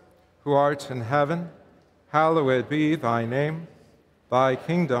Father, who art in heaven, hallowed be thy name. Thy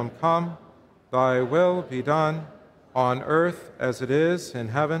kingdom come, thy will be done, on earth as it is in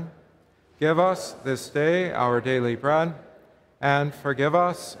heaven. Give us this day our daily bread, and forgive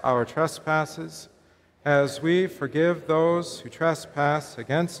us our trespasses, as we forgive those who trespass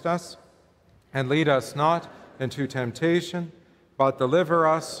against us. And lead us not into temptation, but deliver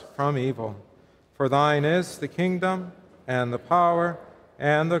us from evil. For thine is the kingdom, and the power,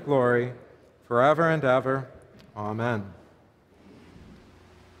 and the glory, forever and ever. Amen.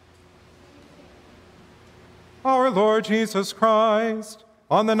 Our Lord Jesus Christ,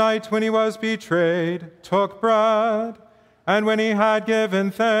 on the night when he was betrayed, took bread, and when he had given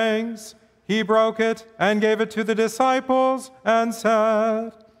thanks, he broke it and gave it to the disciples and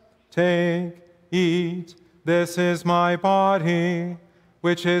said, Take, eat, this is my body,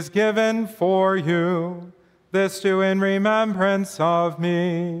 which is given for you. This do in remembrance of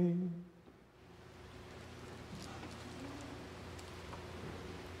me.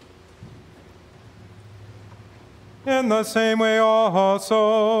 In the same way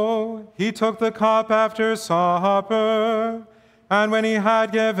also, he took the cup after supper, and when he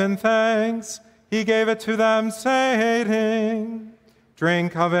had given thanks, he gave it to them, saying,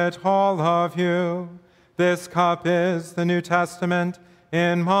 Drink of it, all of you. This cup is the New Testament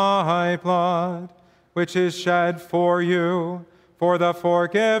in my blood, which is shed for you for the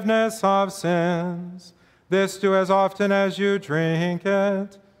forgiveness of sins. This do as often as you drink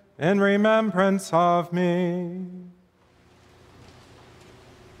it in remembrance of me.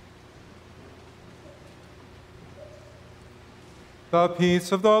 The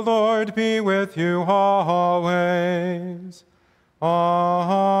peace of the Lord be with you always. Amen.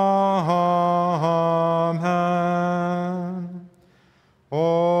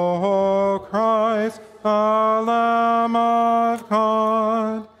 O Christ, the Lamb of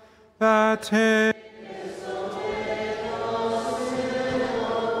God, that takes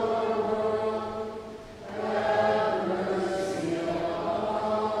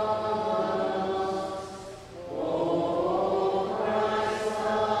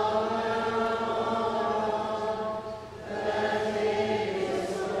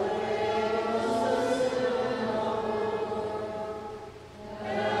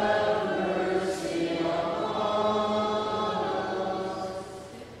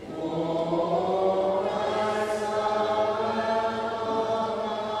Oh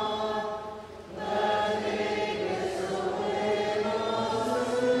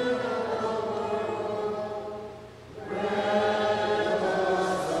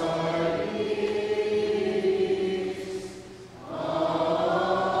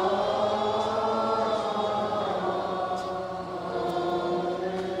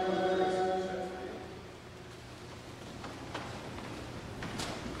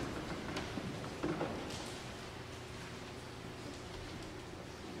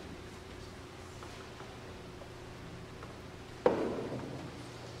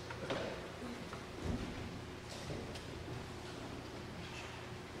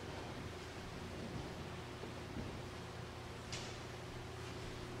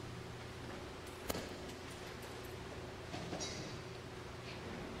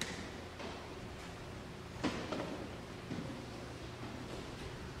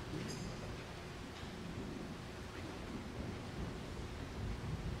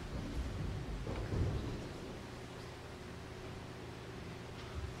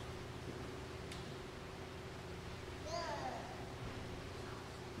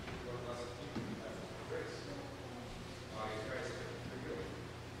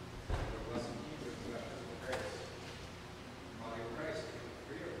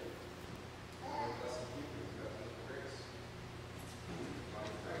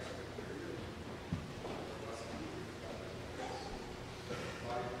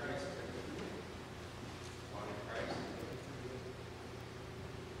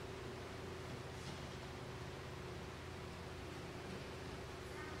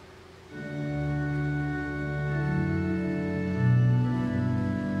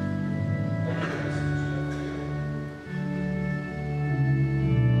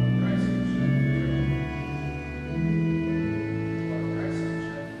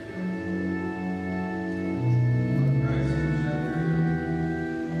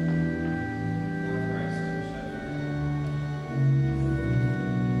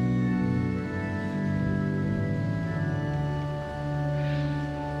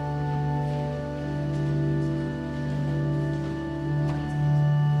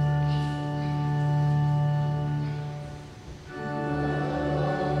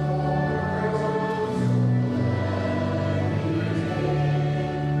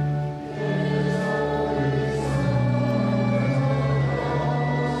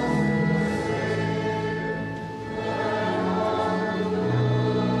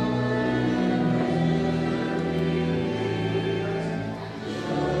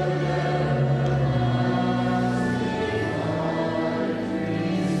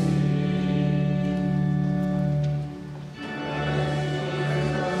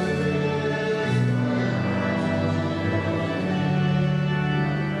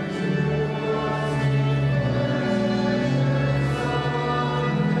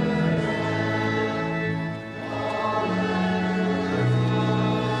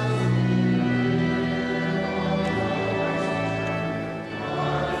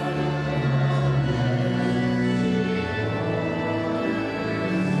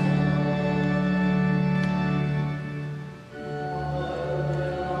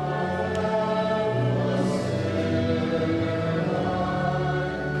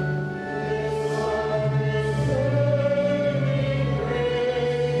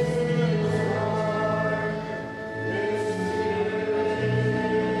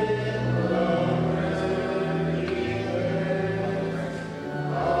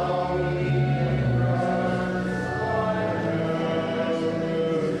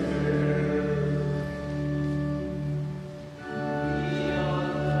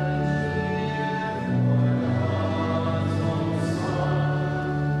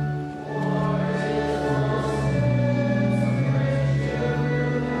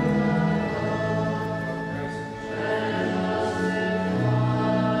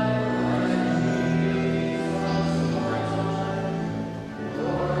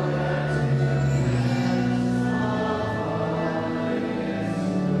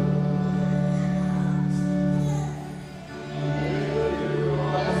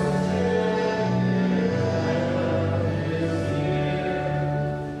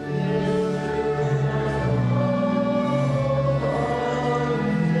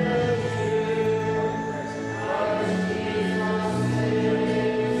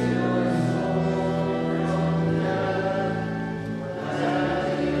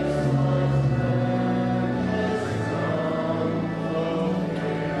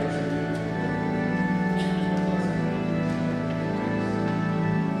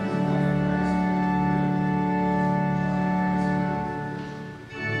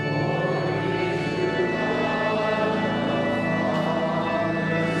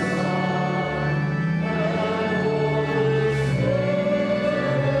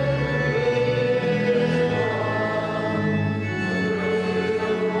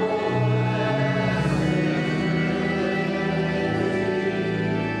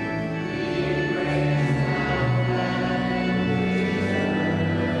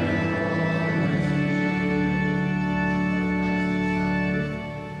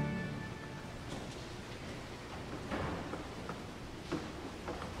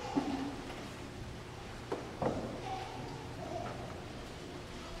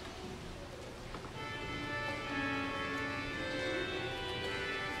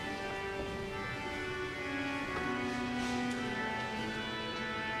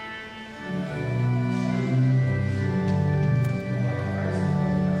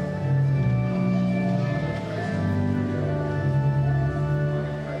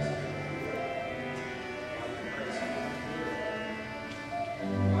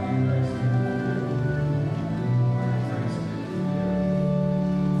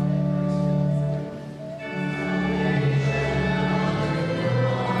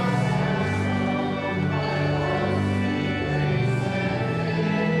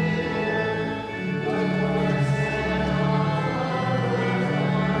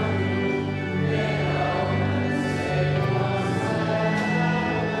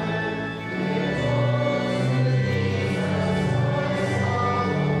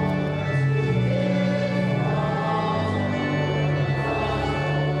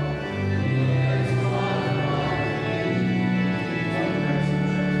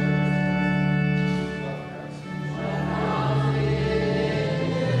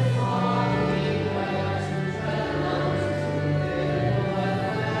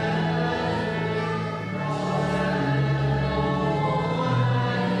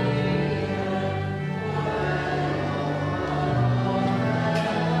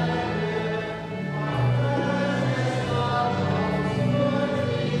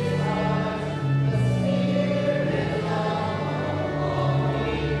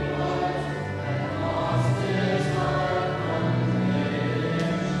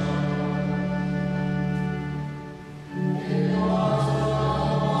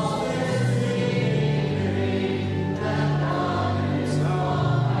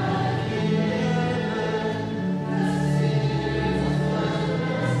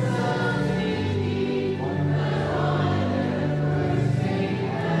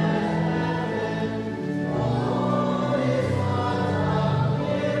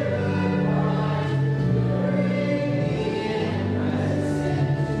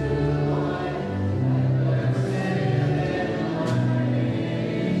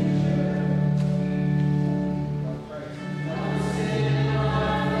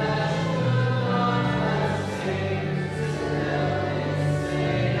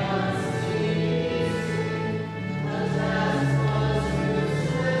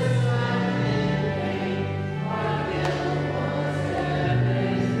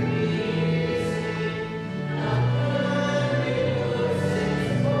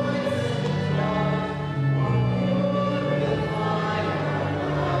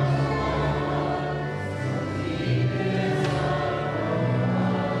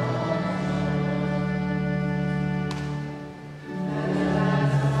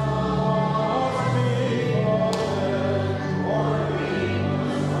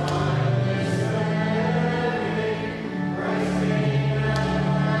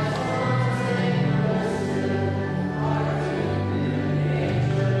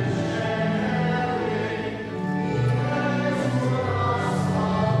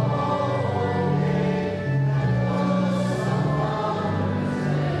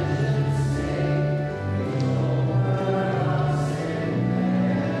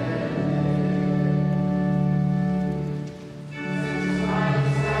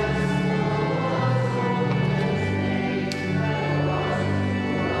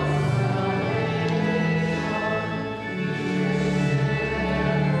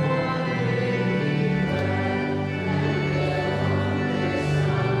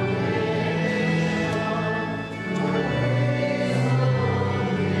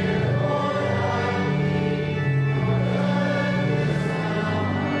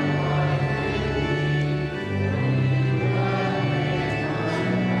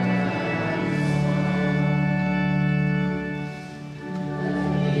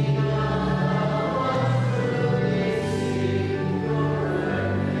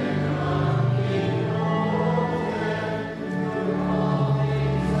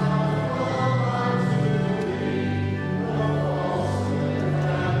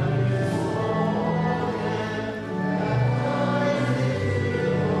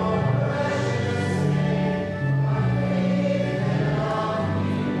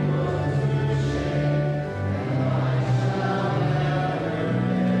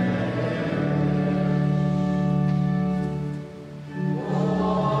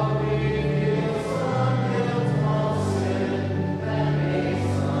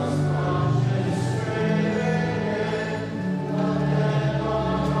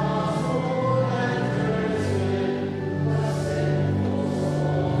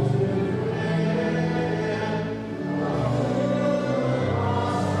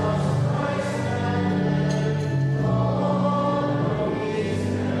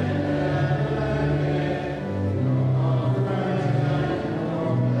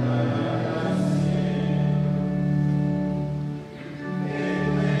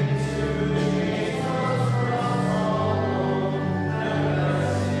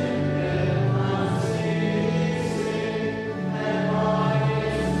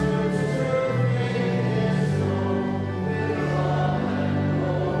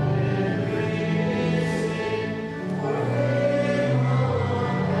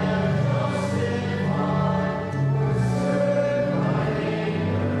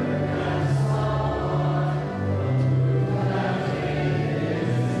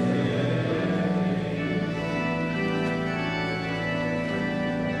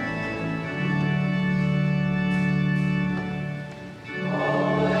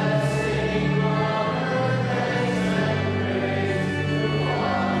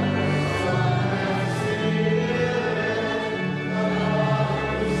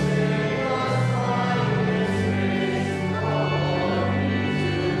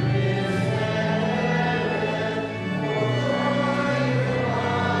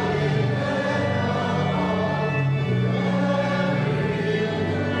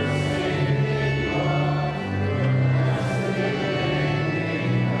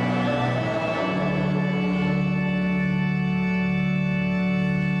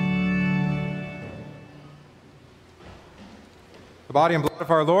The body and blood of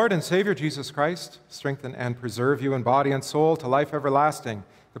our Lord and Savior Jesus Christ strengthen and preserve you in body and soul to life everlasting.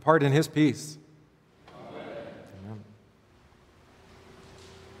 Depart in his peace.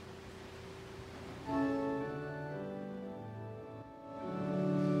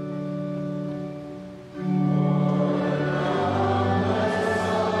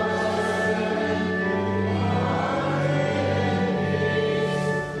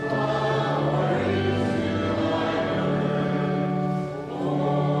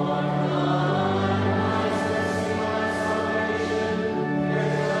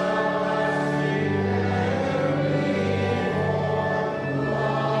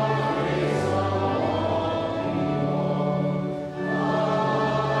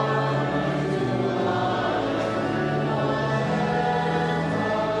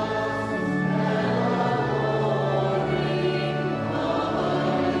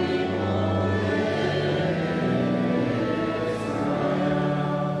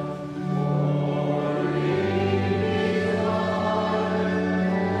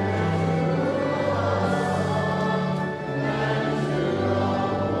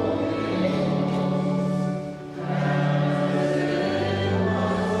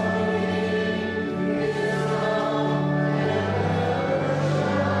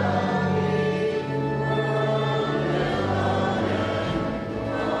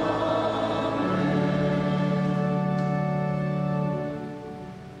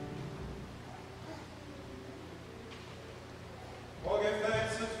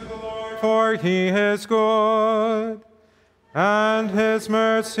 For he is good, and his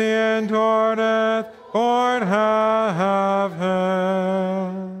mercy endureth for heaven.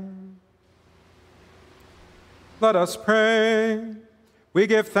 Let us pray. We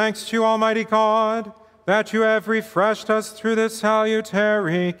give thanks to you, Almighty God, that you have refreshed us through this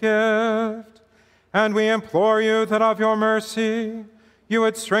salutary gift, and we implore you that of your mercy you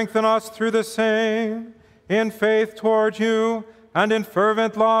would strengthen us through the same, in faith toward you and in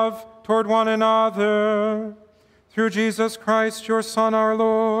fervent love toward one another, through Jesus Christ, your Son, our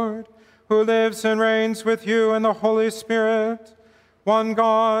Lord, who lives and reigns with you in the Holy Spirit, one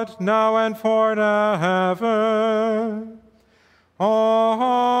God, now and forever. Amen.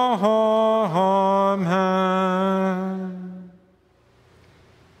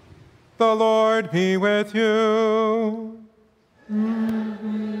 The Lord be with you.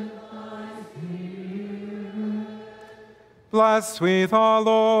 Bless we the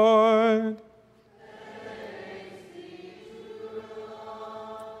Lord.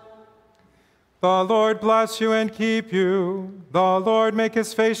 The Lord bless you and keep you. The Lord make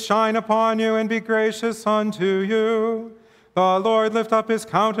his face shine upon you and be gracious unto you. The Lord lift up his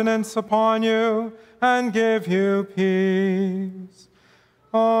countenance upon you and give you peace.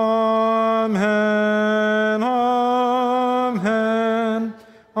 Amen. Amen.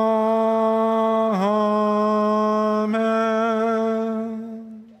 Amen.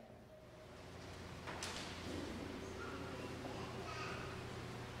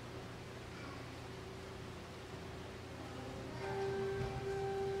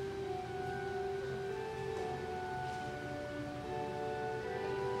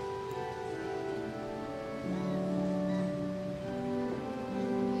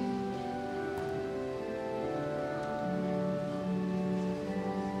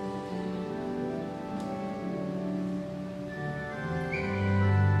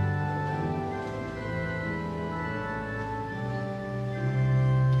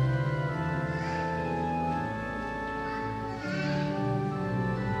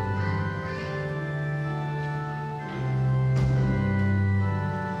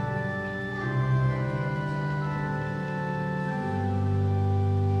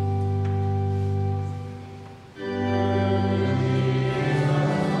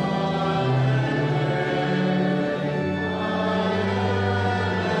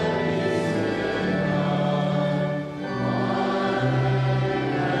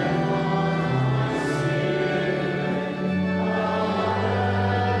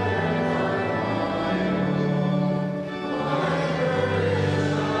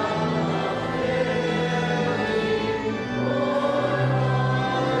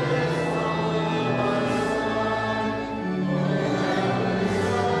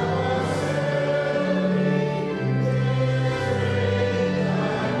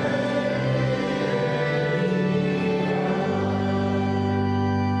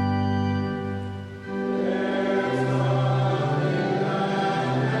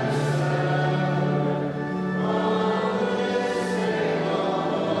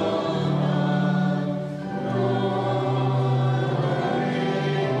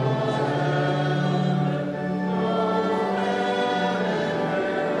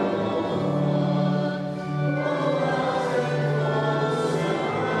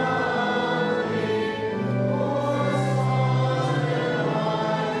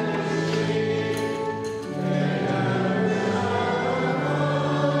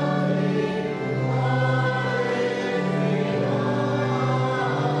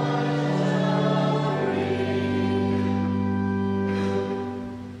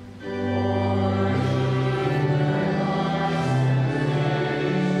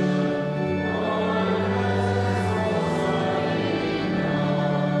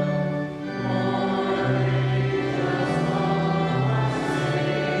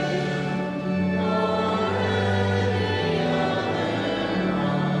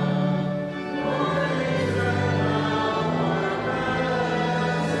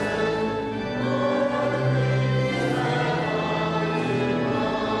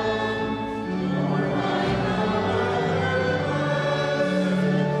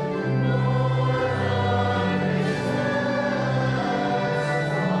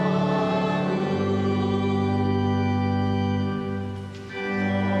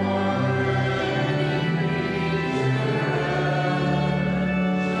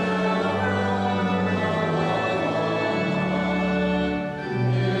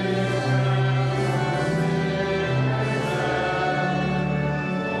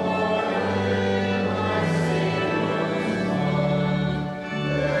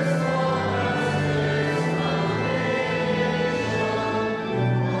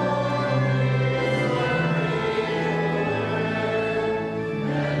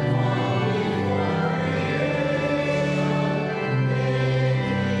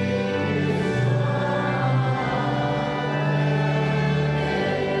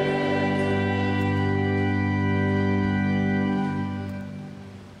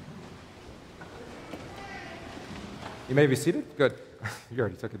 You may be seated. Good. You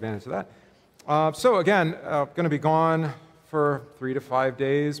already took advantage of that. So again, going to be gone for 3 to 5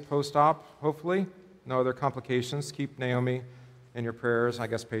 days post-op, hopefully. No other complications. Keep Naomi in your prayers. I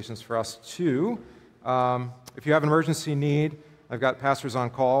guess patience for us too. If you have an emergency need, I've got pastors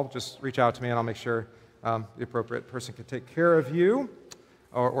on call. Just reach out to me and I'll make sure the appropriate person can take care of you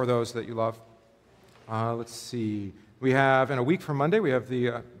or those that you love. Let's see. We have, in a week from Monday, we have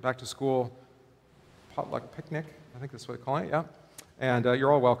the back-to-school potluck picnic. I think that's what they call it, yeah. And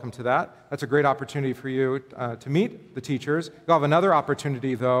you're all welcome to that. That's a great opportunity for you to meet the teachers. You'll have another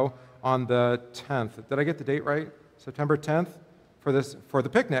opportunity, though, on the 10th. Did I get the date right? September 10th for the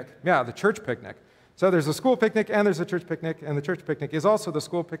picnic. Yeah, the church picnic. So there's a school picnic and there's a church picnic, and the church picnic is also the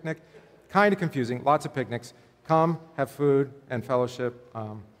school picnic. Kind of confusing, lots of picnics. Come, have food and fellowship.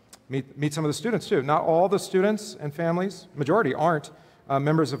 Meet some of the students, too. Not all the students and families, majority aren't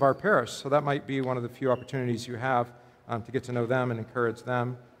members of our parish, so that might be one of the few opportunities you have to get to know them and encourage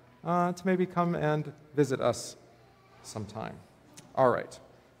them to maybe come and visit us sometime. All right.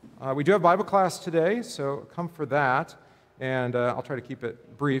 We do have Bible class today, so come for that, and I'll try to keep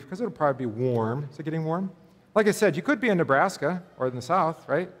it brief because it'll probably be warm. Is it getting warm? Like I said, you could be in Nebraska or in the south,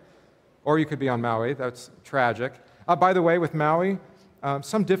 right? Or you could be on Maui. That's tragic. By the way, with Maui,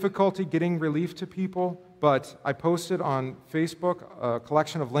 some difficulty getting relief to people, but I posted on Facebook a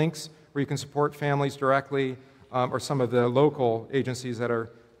collection of links where you can support families directly or some of the local agencies that are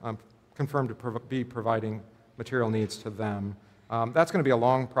confirmed to be providing material needs to them. That's going to be a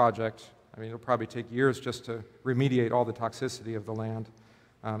long project. I mean, it'll probably take years just to remediate all the toxicity of the land.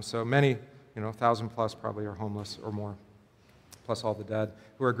 So many, 1,000 plus probably are homeless or more, plus all the dead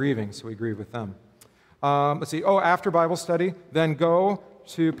who are grieving, so we grieve with them. Let's see. After Bible study, then go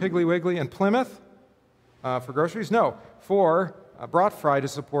to Piggly Wiggly in Plymouth for groceries? No, for brat fry to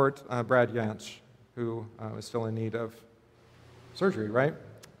support Brad Yanch, who is still in need of surgery, right?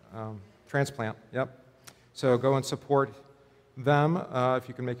 Transplant, yep. So go and support them if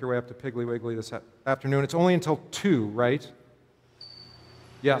you can make your way up to Piggly Wiggly this afternoon. It's only until 2, right?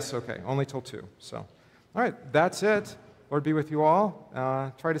 Yes, okay, only till 2. So, all right, that's it. Lord be with you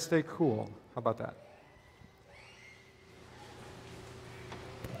all. Try to stay cool. How about that?